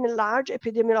example, in a large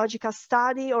epidemiological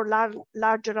study or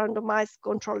larger randomized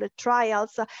controlled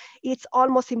trials, it's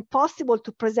almost impossible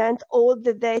to present all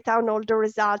the data and all the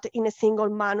results in a single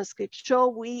manuscript.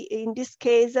 So in this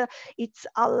case, it's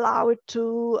allowed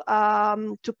to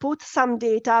put some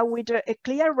data with a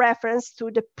clear reference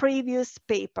to the previous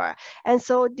paper. And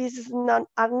so these are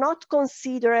not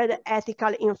considered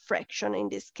ethical infraction in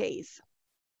this case.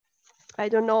 I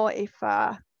don't know if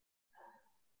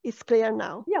it's clear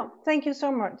now. Yeah, thank you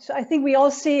so much. I think we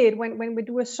all see it when we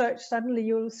do a search. Suddenly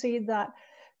you'll see that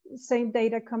same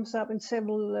data comes up in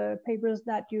several papers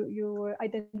that you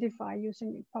identify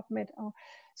using PubMed.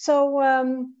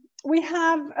 So we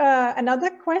have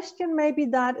another question, maybe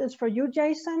that is for you,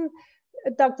 Jason.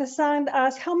 Dr. Sand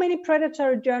asked, how many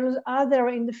predatory journals are there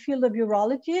in the field of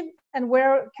urology, and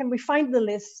where can we find the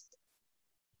list?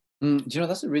 Do you know,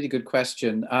 that's a really good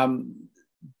question.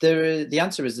 The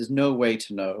answer is there's no way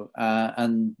to know,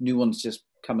 and new ones just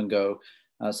come and go.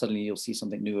 Suddenly you'll see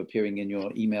something new appearing in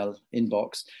your email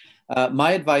inbox.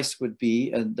 My advice would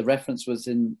be, and the reference was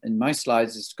in my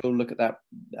slides, is to go look at that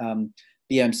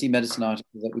BMC medicine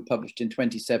article that we published in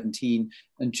 2017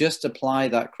 and just apply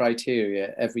that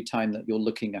criteria every time that you're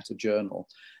looking at a journal.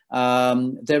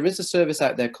 There is a service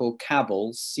out there called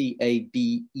Cabell,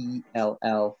 C-A-B-E-L-L.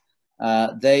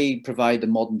 They provide a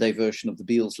modern day version of the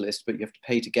Beals list, but you have to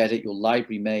pay to get it. Your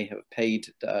library may have paid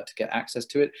to get access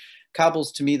to it.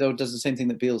 Cabell's, to me, though, does the same thing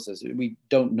that Beals does. We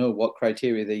don't know what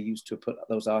criteria they use to put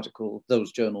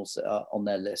those journals on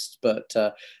their list, but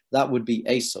that would be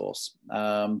a source.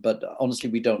 But honestly,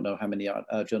 we don't know how many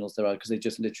journals there are because they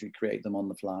just literally create them on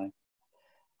the fly.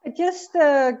 I just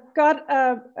got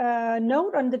a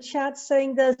note on the chat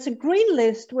saying there's a green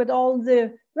list with all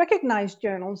the recognized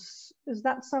journals. Is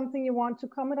that something you want to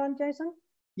comment on, Jason?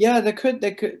 Yeah, they could.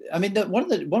 I mean,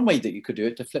 one way that you could do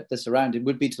it, to flip this around, it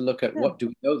would be to look at what do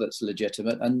we know that's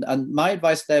legitimate. And my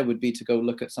advice there would be to go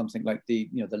look at something like the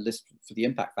list for the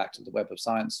impact factor, the Web of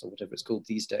Science, or whatever it's called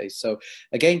these days. So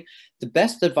again, the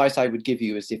best advice I would give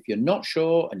you is, if you're not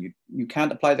sure and you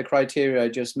can't apply the criteria I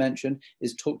just mentioned,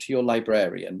 is talk to your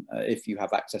librarian. If you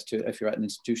have access to it, if you're at an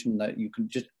institution that you can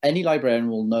any librarian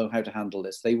will know how to handle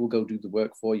this. They will go do the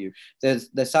work for you.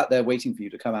 They're sat there waiting for you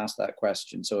to come ask that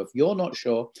question. So if you're not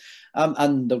sure,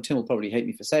 and though Tim will probably hate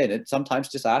me for saying it, sometimes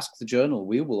just ask the journal.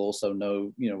 We will also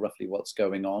know, roughly what's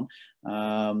going on.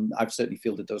 I've certainly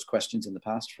fielded those questions in the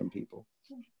past from people.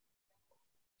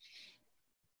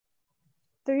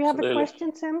 Do you have a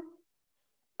question,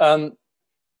 Tim?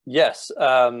 Yes.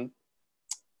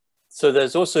 So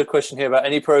there's also a question here about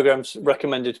any programs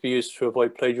recommended to be used to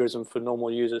avoid plagiarism for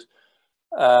normal users.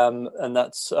 And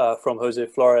that's from Jose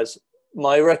Flores.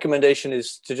 My recommendation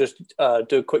is to just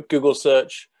do a quick Google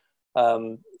search.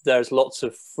 There's lots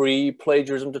of free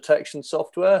plagiarism detection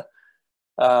software.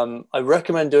 I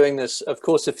recommend doing this. Of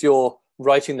course, if you're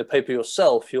writing the paper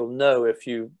yourself, you'll know if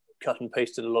you cut and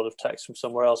pasted a lot of text from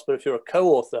somewhere else. But if you're a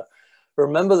co-author,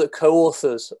 remember that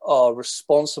co-authors are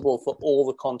responsible for all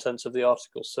the contents of the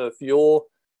article. So if you're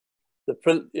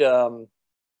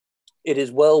it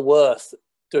is well worth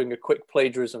doing a quick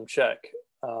plagiarism check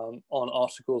on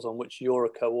articles on which you're a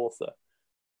co-author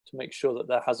to make sure that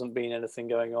there hasn't been anything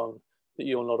going on that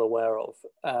you're not aware of.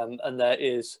 And there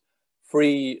is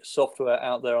free software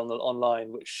out there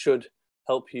online which should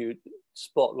help you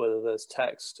spot whether there's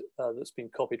text that's been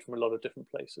copied from a lot of different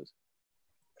places.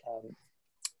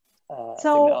 I think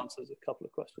that answers a couple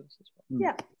of questions as well.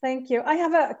 Yeah, thank you. I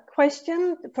have a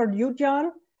question for you,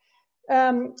 John.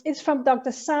 It's from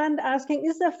Dr. Sand asking,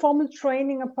 is there formal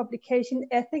training on publication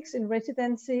ethics in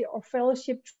residency or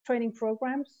fellowship training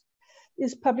programs?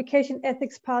 Is publication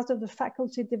ethics part of the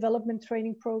faculty development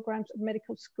training programs at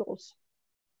medical schools?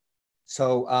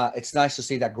 So it's nice to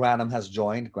see that Granham has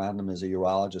joined. Granham is a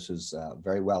urologist who's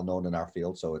very well known in our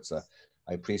field. So it's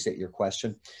I appreciate your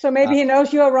question. So maybe he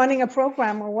knows you are running a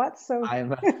program or what? So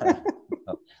I'm a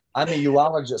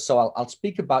urologist, so I'll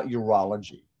speak about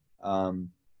urology.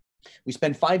 We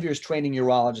spent 5 years training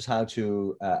urologists how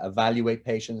to evaluate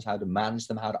patients, how to manage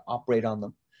them, how to operate on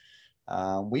them.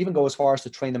 We even go as far as to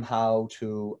train them how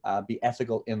to be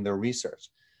ethical in their research.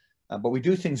 But we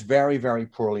do things very, very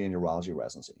poorly in urology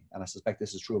residency. And I suspect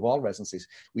this is true of all residencies.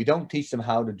 We don't teach them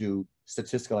how to do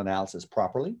statistical analysis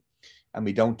properly, and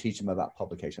we don't teach them about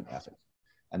publication ethics.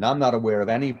 And I'm not aware of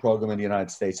any program in the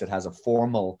United States that has a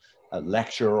formal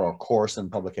lecture or course in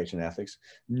publication ethics,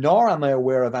 nor am I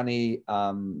aware of any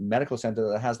medical center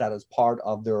that has that as part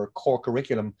of their core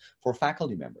curriculum for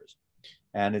faculty members.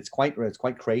 And it's quite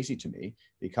crazy to me,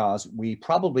 because we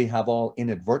probably have all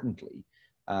inadvertently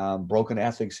broken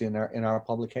ethics in our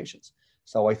publications.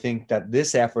 So I think that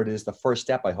this effort is the first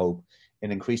step, I hope,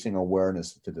 in increasing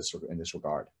awareness to this in this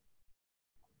regard.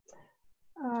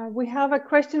 We have a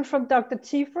question from Dr.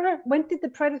 Tiefer. When did the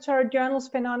predatory journals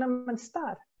phenomenon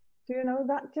start? Do you know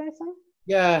that, Jason?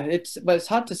 Yeah, it's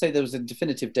hard to say there was a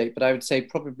definitive date, but I would say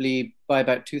probably by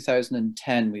about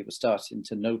 2010 we were starting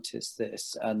to notice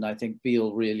this, and I think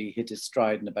Beale really hit his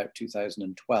stride in about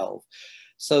 2012.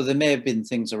 So there may have been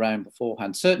things around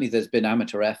beforehand. Certainly there's been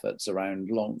amateur efforts around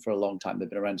for a long time. They've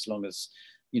been around as long as,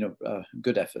 you know,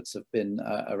 good efforts have been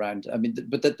around. I mean,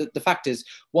 but the fact is,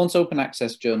 once open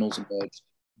access journals emerged,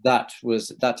 that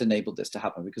enabled this to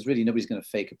happen, because really nobody's going to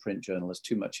fake a print journal. There's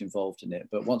too much involved in it.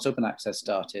 But once open access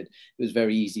started, it was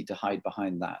very easy to hide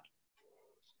behind that.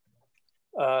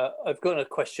 I've got a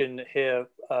question here,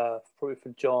 probably for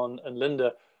John and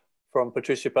Linda, from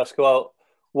Patricia Pasquale.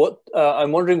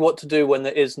 I'm wondering what to do when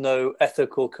there is no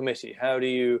ethical committee. How do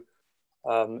you,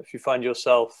 if you find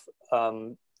yourself,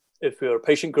 if you're a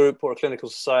patient group or a clinical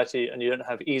society and you don't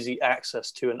have easy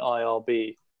access to an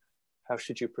IRB, how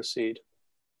should you proceed?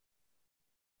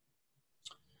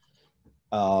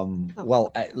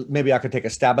 Well, maybe I could take a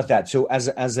stab at that. So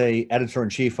as a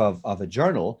editor-in-chief of a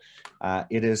journal,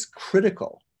 it is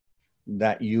critical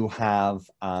that you have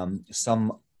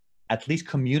some, at least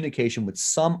communication with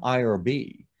some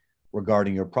IRB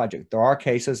regarding your project. There are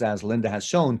cases, as Linda has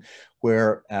shown,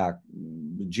 where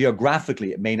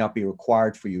geographically it may not be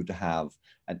required for you to have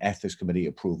an ethics committee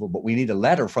approval, but we need a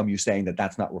letter from you saying that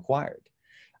that's not required.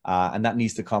 And that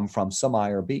needs to come from some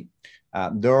IRB.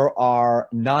 There are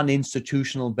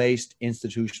non-institutional based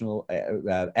institutional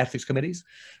ethics committees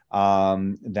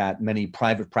that many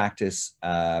private practice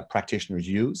practitioners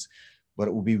use, but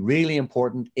it will be really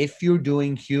important, if you're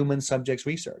doing human subjects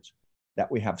research, that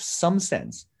we have some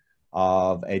sense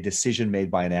of a decision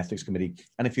made by an ethics committee.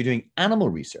 And if you're doing animal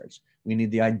research, we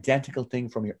need the identical thing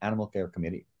from your animal care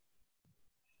committee.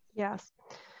 Yes.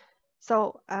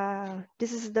 So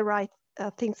this is the right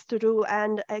things to do,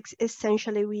 and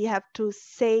essentially we have to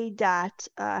say that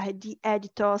the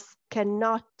editors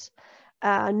cannot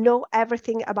know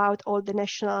everything about all the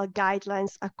national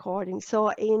guidelines according. So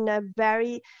in a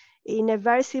very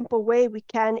simple way, we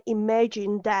can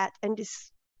imagine that, and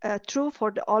it's true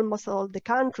for almost all the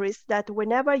countries, that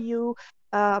whenever you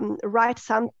write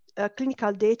some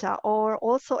clinical data or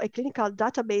also a clinical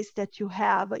database that you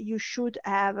have, you should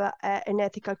have an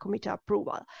ethical committee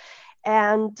approval.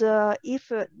 And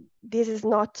if this is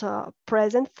not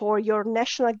present for your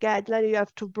national guideline, you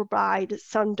have to provide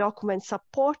some documents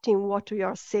supporting what you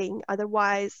are saying.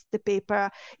 Otherwise, the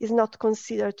paper is not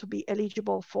considered to be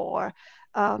eligible for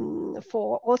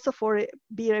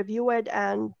be reviewed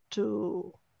and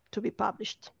to be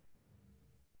published.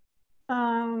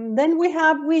 Then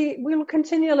we will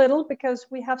continue a little, because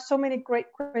we have so many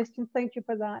great questions. Thank you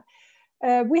for that.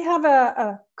 We have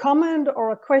a comment or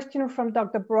a question from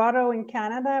Dr. Brotto in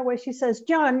Canada, where she says,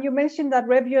 John, you mentioned that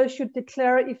reviewers should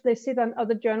declare if they sit on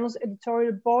other journals'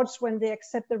 editorial boards when they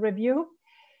accept the review.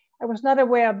 I was not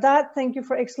aware of that. Thank you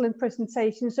for excellent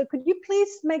presentation. So could you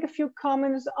please make a few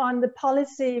comments on the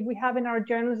policy we have in our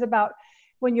journals about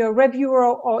when you're a reviewer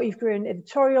or if you're an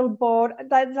editorial board,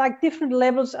 like different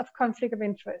levels of conflict of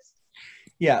interest?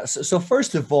 Yeah, so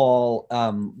first of all,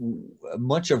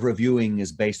 much of reviewing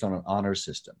is based on an honor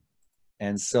system.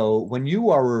 And so when you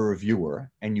are a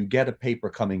reviewer and you get a paper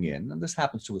coming in, and this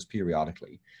happens to us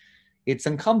periodically, it's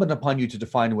incumbent upon you to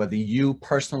define whether you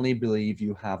personally believe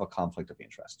you have a conflict of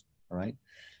interest, all right?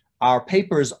 Our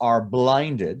papers are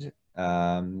blinded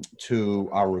to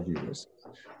our reviewers.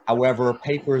 However,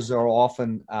 papers are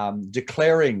often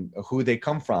declaring who they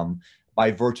come from by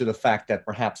virtue of the fact that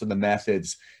perhaps in the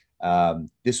methods,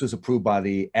 this was approved by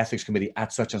the ethics committee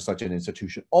at such and such an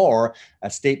institution, or a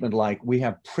statement like, we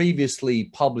have previously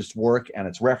published work and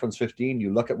it's reference 15,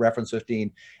 you look at reference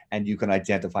 15 and you can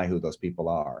identify who those people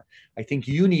are. I think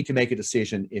you need to make a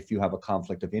decision if you have a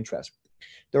conflict of interest.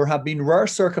 There have been rare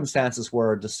circumstances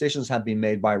where decisions have been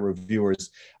made by reviewers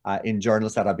in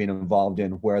journals that I've been involved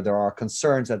in, where there are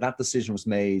concerns that that decision was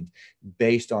made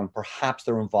based on perhaps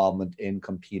their involvement in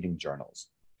competing journals.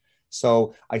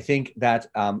 So I think that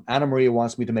Annamaria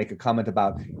wants me to make a comment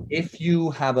about, if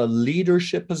you have a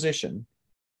leadership position,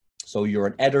 so you're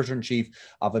an editor-in-chief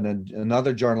of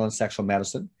another journal in sexual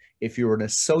medicine, if you're an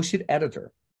associate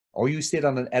editor, or you sit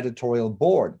on an editorial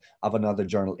board of another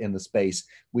journal in the space,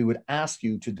 we would ask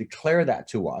you to declare that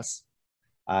to us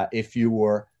if you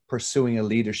were pursuing a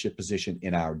leadership position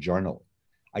in our journal.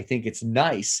 I think it's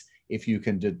nice if you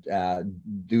can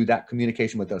do that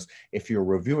communication with us if you're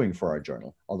reviewing for our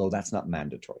journal, although that's not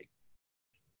mandatory.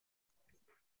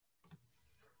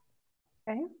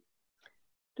 Okay.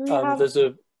 Do we have...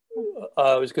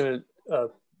 I was going to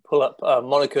pull up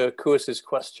Monica Kuis's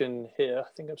question here. I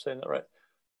think I'm saying that right.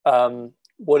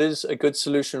 What is a good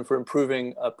solution for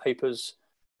improving a paper's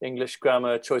English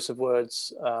grammar, choice of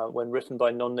words when written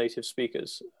by non-native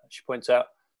speakers? She points out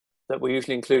that we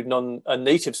usually include a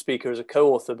native speaker as a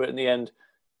co-author, but in the end,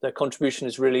 their contribution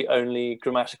is really only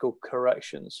grammatical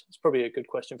corrections. It's probably a good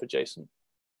question for Jason.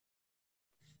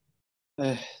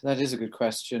 That is a good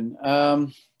question.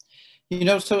 You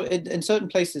know, so in certain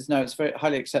places now, it's very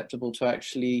highly acceptable to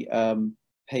actually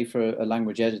pay for a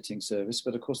language editing service,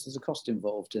 but of course there's a cost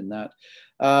involved in that.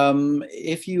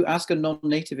 If you ask a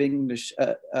non-native English,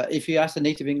 if you ask a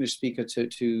native English speaker to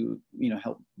you know,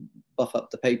 help buff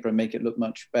up the paper and make it look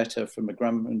much better from a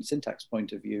grammar and syntax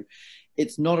point of view,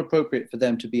 it's not appropriate for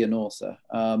them to be an author.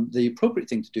 The appropriate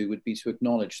thing to do would be to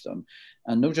acknowledge them,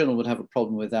 and no journal would have a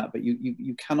problem with that. But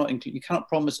you cannot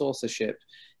promise authorship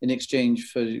in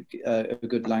exchange for a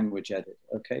good language edit.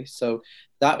 Okay, so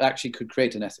that actually could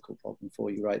create an ethical problem for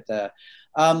you right there.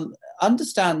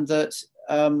 Understand that.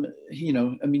 You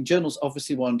know, I mean, journals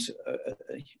obviously want,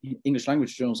 English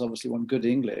language journals obviously want good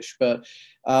English, but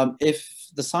if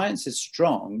the science is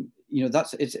strong, you know,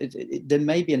 there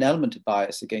may be an element of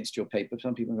bias against your paper.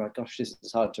 Some people are like, gosh, this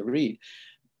is hard to read.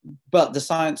 But the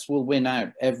science will win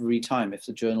out every time if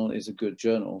the journal is a good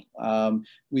journal.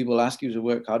 We will ask you to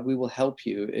work hard. We will help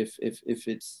you if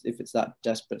it's that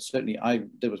desperate. Certainly,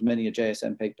 there was many a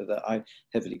JSM paper that I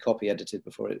heavily copy edited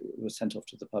before it was sent off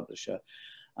to the publisher.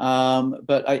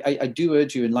 But I do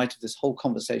urge you, in light of this whole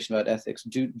conversation about ethics,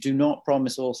 do not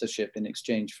promise authorship in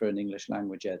exchange for an English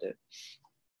language edit.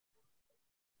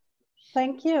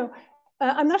 Thank you.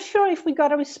 I'm not sure if we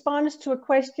got a response to a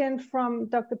question from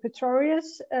Dr.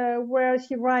 Pretorius, where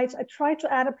he writes, I tried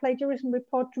to add a plagiarism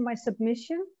report to my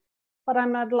submission, but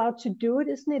I'm not allowed to do it.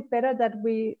 Isn't it better that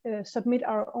we submit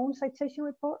our own citation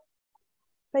report,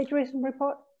 plagiarism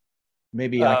report?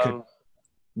 Maybe I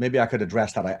could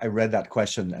address that. I read that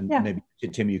question, and maybe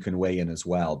Tim, you can weigh in as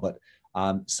well. But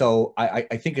so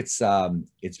I think it's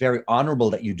very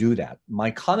honorable that you do that. My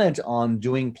comment on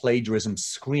doing plagiarism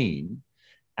screen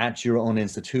at your own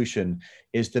institution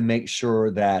is to make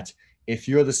sure that if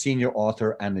you're the senior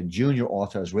author and the junior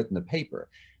author has written the paper,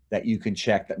 that you can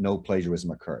check that no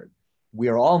plagiarism occurred. We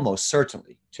are almost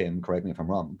certainly, Tim, correct me if I'm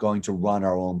wrong, going to run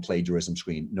our own plagiarism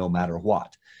screen no matter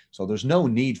what. So there's no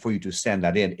need for you to send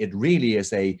that in. It really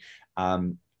is a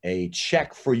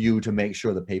check for you to make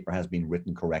sure the paper has been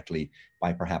written correctly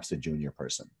by perhaps a junior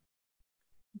person.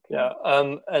 Yeah,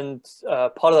 and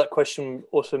part of that question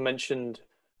also mentioned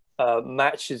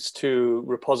matches to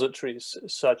repositories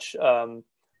such.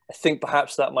 I think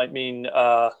perhaps that might mean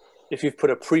if you've put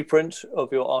a preprint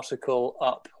of your article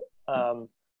up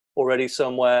already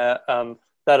somewhere,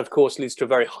 that of course leads to a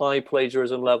very high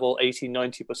plagiarism level,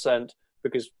 80–90%,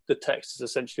 because the text is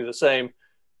essentially the same.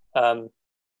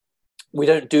 We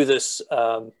don't do this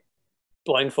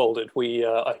blindfolded.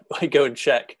 I go and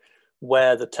check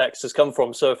where the text has come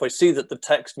from. So if I see that the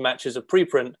text matches a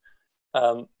preprint,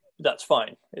 that's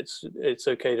fine. It's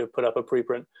okay to put up a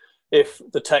preprint. If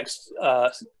the text,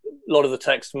 a lot of the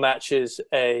text matches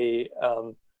an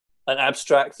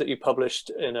abstract that you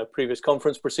published in a previous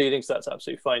conference proceedings, that's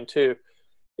absolutely fine too.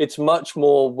 It's much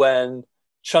more when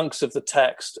chunks of the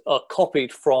text are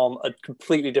copied from a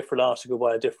completely different article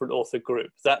by a different author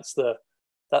group. That's the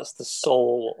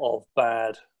soul of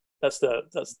bad. That's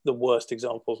the worst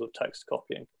examples of text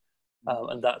copying.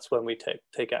 And that's when we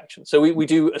take action. So we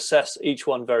do assess each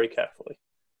one very carefully.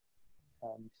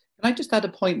 Can I just add a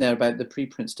point there about the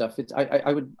preprint stuff?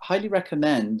 I would highly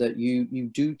recommend that you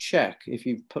do check, if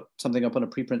you've put something up on a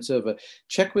preprint server,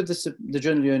 check with the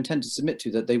journal you intend to submit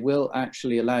to that they will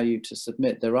actually allow you to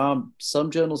submit. There are some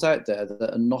journals out there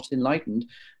that are not enlightened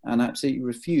and absolutely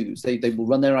refuse. They will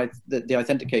run the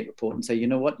authenticate report and say, you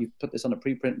know what, you've put this on a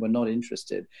preprint, we're not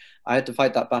interested. I had to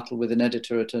fight that battle with an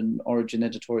editor at an Origin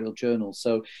editorial journal.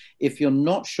 So if you're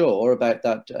not sure about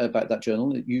that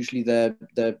journal, usually their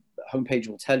homepage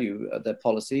will tell you their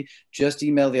policy. Just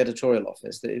email the editorial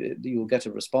office. You'll get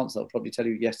a response. They'll probably tell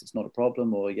you, yes, it's not a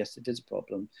problem, or yes, it is a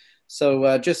problem. So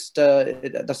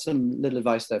that's some little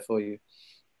advice there for you.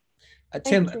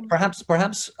 Tim, perhaps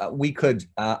we could,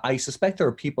 I suspect there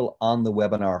are people on the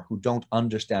webinar who don't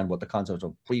understand what the concept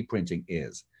of preprinting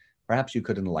is. Perhaps you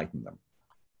could enlighten them.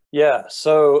 Yeah,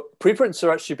 so preprints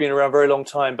are actually been around a very long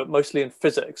time, but mostly in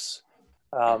physics.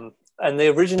 And they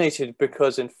originated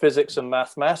because in physics and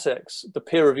mathematics, the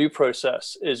peer review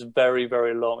process is very,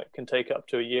 very long. It can take up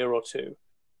to a year or two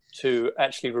to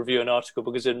actually review an article,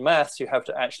 because in maths, you have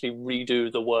to actually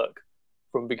redo the work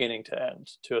from beginning to end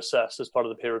to assess as part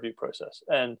of the peer review process.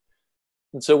 And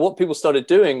so what people started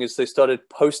doing is they started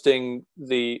posting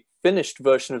the finished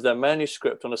version of their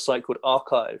manuscript on a site called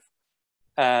Archive.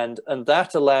 And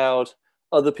that allowed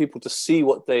other people to see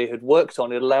what they had worked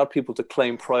on. It allowed people to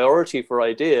claim priority for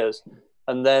ideas.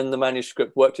 And then the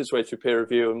manuscript worked its way through peer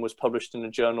review and was published in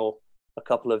a journal a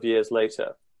couple of years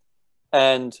later.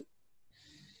 And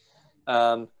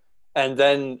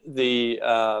then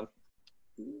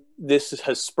this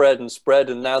has spread and spread.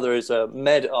 And now there is a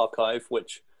Med Archive,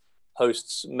 which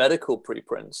hosts medical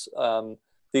preprints.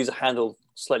 These are handled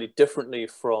slightly differently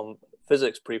from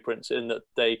physics preprints in that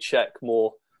they check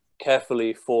more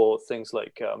carefully for things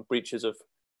like breaches of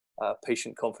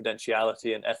patient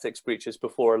confidentiality and ethics breaches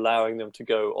before allowing them to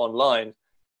go online.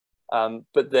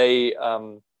 But they,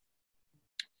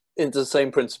 it's the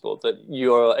same principle that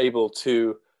you are able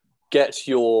to get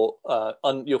your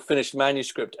finished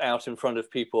manuscript out in front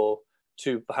of people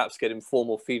to perhaps get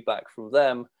informal feedback from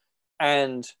them,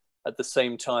 and at the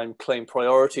same time claim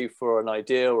priority for an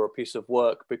idea or a piece of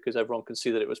work because everyone can see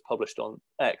that it was published on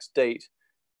X date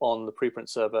on the preprint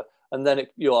server, and then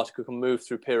your article can move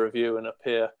through peer review and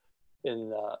appear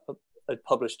in a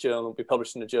published journal, be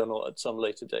published in a journal at some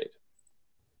later date.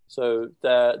 So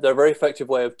they're a very effective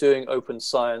way of doing open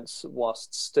science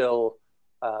whilst still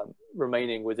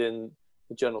remaining within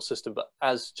the journal system. But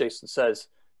as Jason says,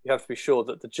 you have to be sure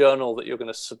that the journal that you're going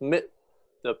to submit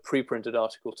the pre-printed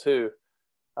article to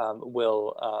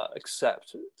will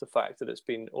accept the fact that it's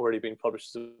already been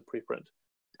published as a preprint.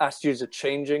 Attitudes are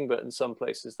changing, but in some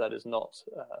places that is not,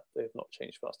 they have not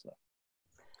changed fast enough.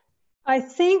 I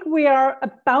think we are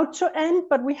about to end,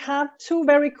 but we have two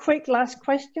very quick last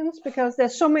questions because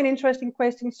there's so many interesting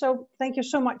questions. So thank you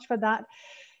so much for that.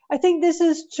 I think this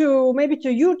is maybe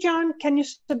to you, John. Can you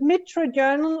submit to a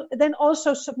journal, then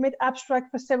also submit abstract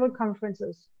for several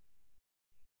conferences?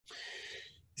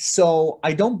 So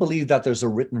I don't believe that there's a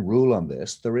written rule on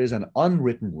this. There is an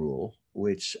unwritten rule,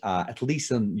 which at least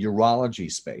in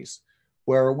urology space,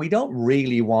 where we don't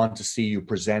really want to see you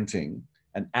presenting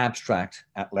an abstract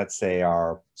at, let's say,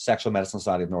 our Sexual Medicine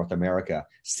Society of North America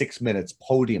 6 minutes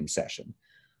podium session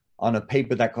on a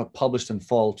paper that got published in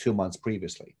fall 2 months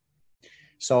previously.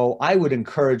 So I would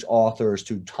encourage authors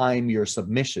to time your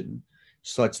submission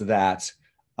such that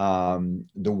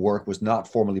the work was not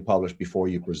formally published before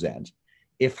you present.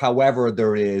 If, however,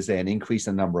 there is an increase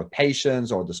in number of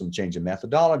patients, or there's some change in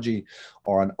methodology,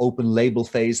 or an open label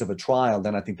phase of a trial,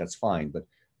 then I think that's fine. But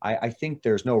I think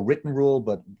there's no written rule,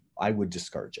 but I would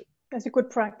discourage it. That's a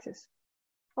good practice.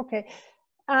 Okay.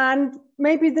 And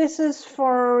maybe this is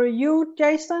for you,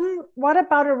 Jason. What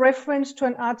about a reference to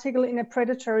an article in a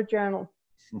predatory journal?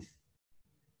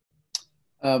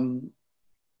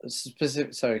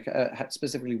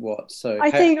 Specifically what? So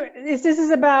I think this is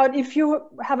about if you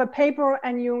have a paper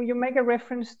and you make a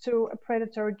reference to a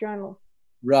predatory journal.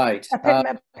 Right.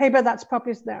 A paper that's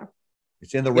published there.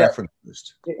 It's in the reference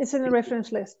list. It's in the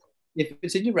reference list. If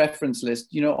it's in your reference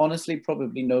list, you know, honestly,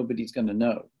 probably nobody's going to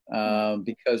know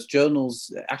because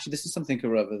journals, actually, this is something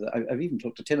or other that I've even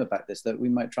talked to Tim about this, that we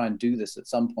might try and do this at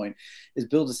some point, is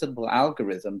build a simple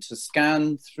algorithm to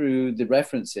scan through the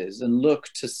references and look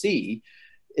to see,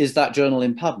 is that journal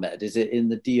in PubMed? Is it in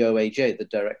the DOAJ, the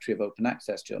Directory of Open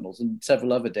Access Journals, and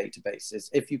several other databases?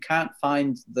 If you can't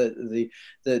find the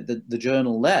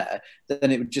journal there, then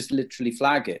it would just literally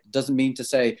flag it. It doesn't mean to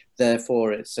say,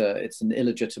 therefore, it's an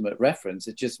illegitimate reference.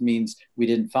 It just means we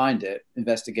didn't find it,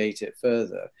 investigate it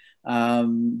further.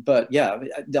 But yeah,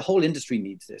 the whole industry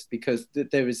needs this, because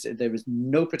there is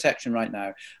no protection right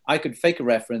now. I could fake a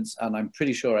reference, and I'm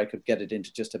pretty sure I could get it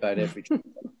into just about every journal.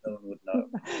 No one would know.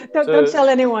 Don't tell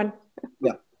anyone.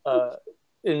 Yeah.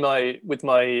 With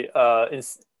my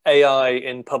AI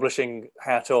in publishing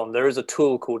hat on, there is a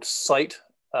tool called Cite.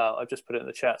 I've just put it in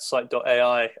the chat,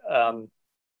 Cite.ai,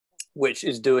 which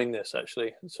is doing this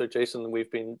actually. So Jason,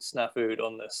 we've been snafu'd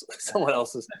on this. Someone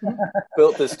else has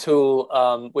built this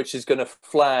tool, which is going to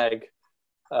flag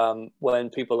when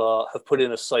people have put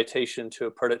in a citation to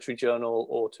a predatory journal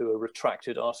or to a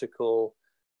retracted article,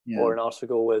 or an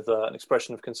article with an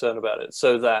expression of concern about it,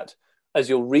 so that as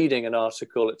you're reading an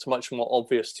article, it's much more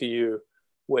obvious to you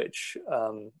which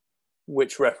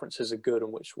references are good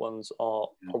and which ones are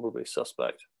probably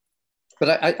suspect.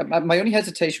 But my only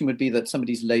hesitation would be that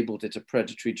somebody's labeled it a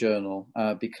predatory journal,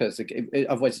 because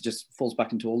otherwise it just falls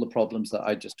back into all the problems that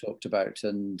I just talked about.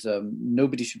 And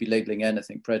nobody should be labeling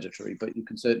anything predatory, but you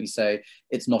can certainly say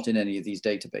it's not in any of these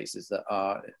databases that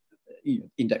are,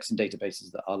 indexing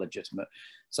databases that are legitimate.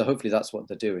 So hopefully that's what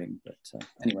they're doing. But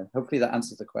anyway, hopefully that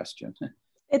answers the question.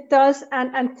 It does,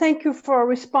 and thank you for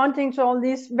responding to all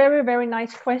these very, very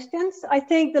nice questions. I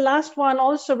think the last one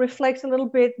also reflects a little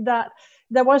bit that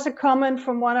there was a comment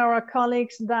from one of our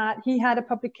colleagues that he had a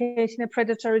publication in a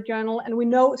predatory journal, and we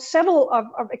know several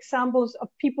of examples of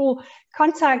people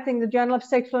contacting the Journal of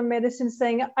Sexual Medicine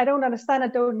saying, I don't understand, I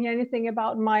don't hear anything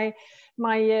about my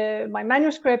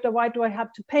manuscript, or why do I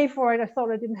have to pay for it? I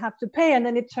thought I didn't have to pay, and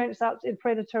then it turns out in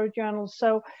predatory journals.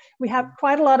 So we have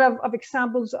quite a lot of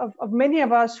examples of many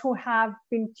of us who have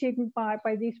been cheated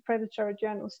by these predatory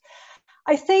journals.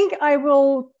 I think I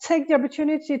will take the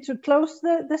opportunity to close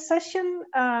the session.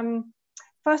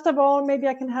 First of all, maybe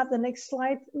I can have the next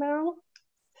slide, Meryl.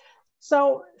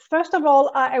 So first of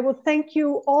all, I will thank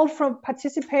you all for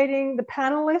participating, the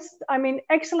panelists. I mean,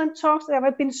 excellent talks. There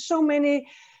have been so many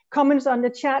comments on the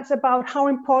chats about how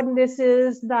important this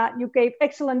is, that you gave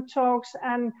excellent talks.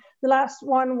 And the last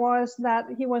one was that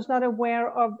he was not aware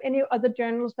of any other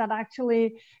journals that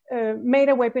actually made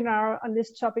a webinar on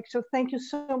this topic. So thank you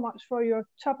so much for your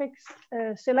topics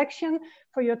selection,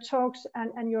 for your talks,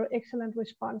 and your excellent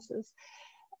responses.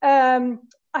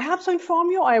 I have to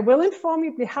inform you, I will inform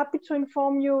you, be happy to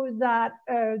inform you that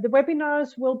the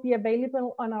webinars will be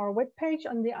available on our webpage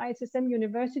on the ISSM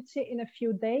University in a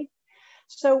few days.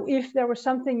 So if there was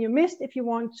something you missed, if you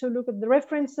want to look at the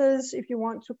references, if you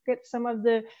want to get some of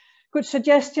the good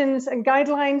suggestions and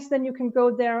guidelines, then you can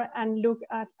go there and look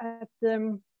at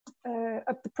the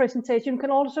presentation. You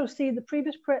can also see the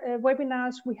previous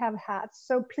webinars we have had.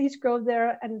 So please go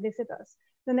there and visit us.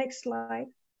 The next slide.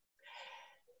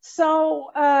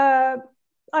 So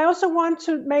I also want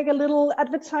to make a little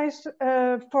advertise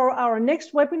for our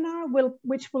next webinar,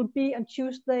 which will be on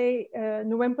Tuesday,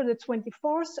 November the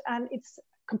 24th, and it's a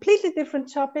completely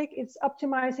different topic. It's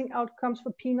optimizing outcomes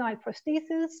for penile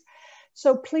prosthesis.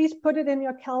 So please put it in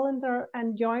your calendar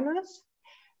and join us.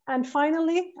 And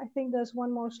finally, I think there's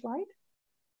one more slide.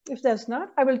 If there's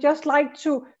not, I will just like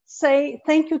to say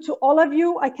thank you to all of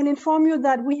you. I can inform you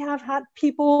that we have had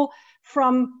people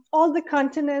from all the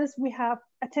continents. We have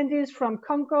attendees from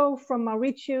Congo, from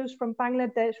Mauritius, from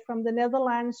Bangladesh, from the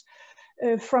Netherlands,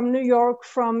 from New York,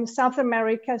 from South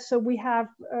America. So we have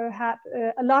had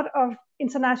a lot of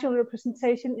international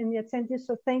representation in the attendees.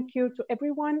 So thank you to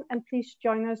everyone, and please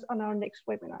join us on our next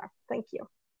webinar. Thank you.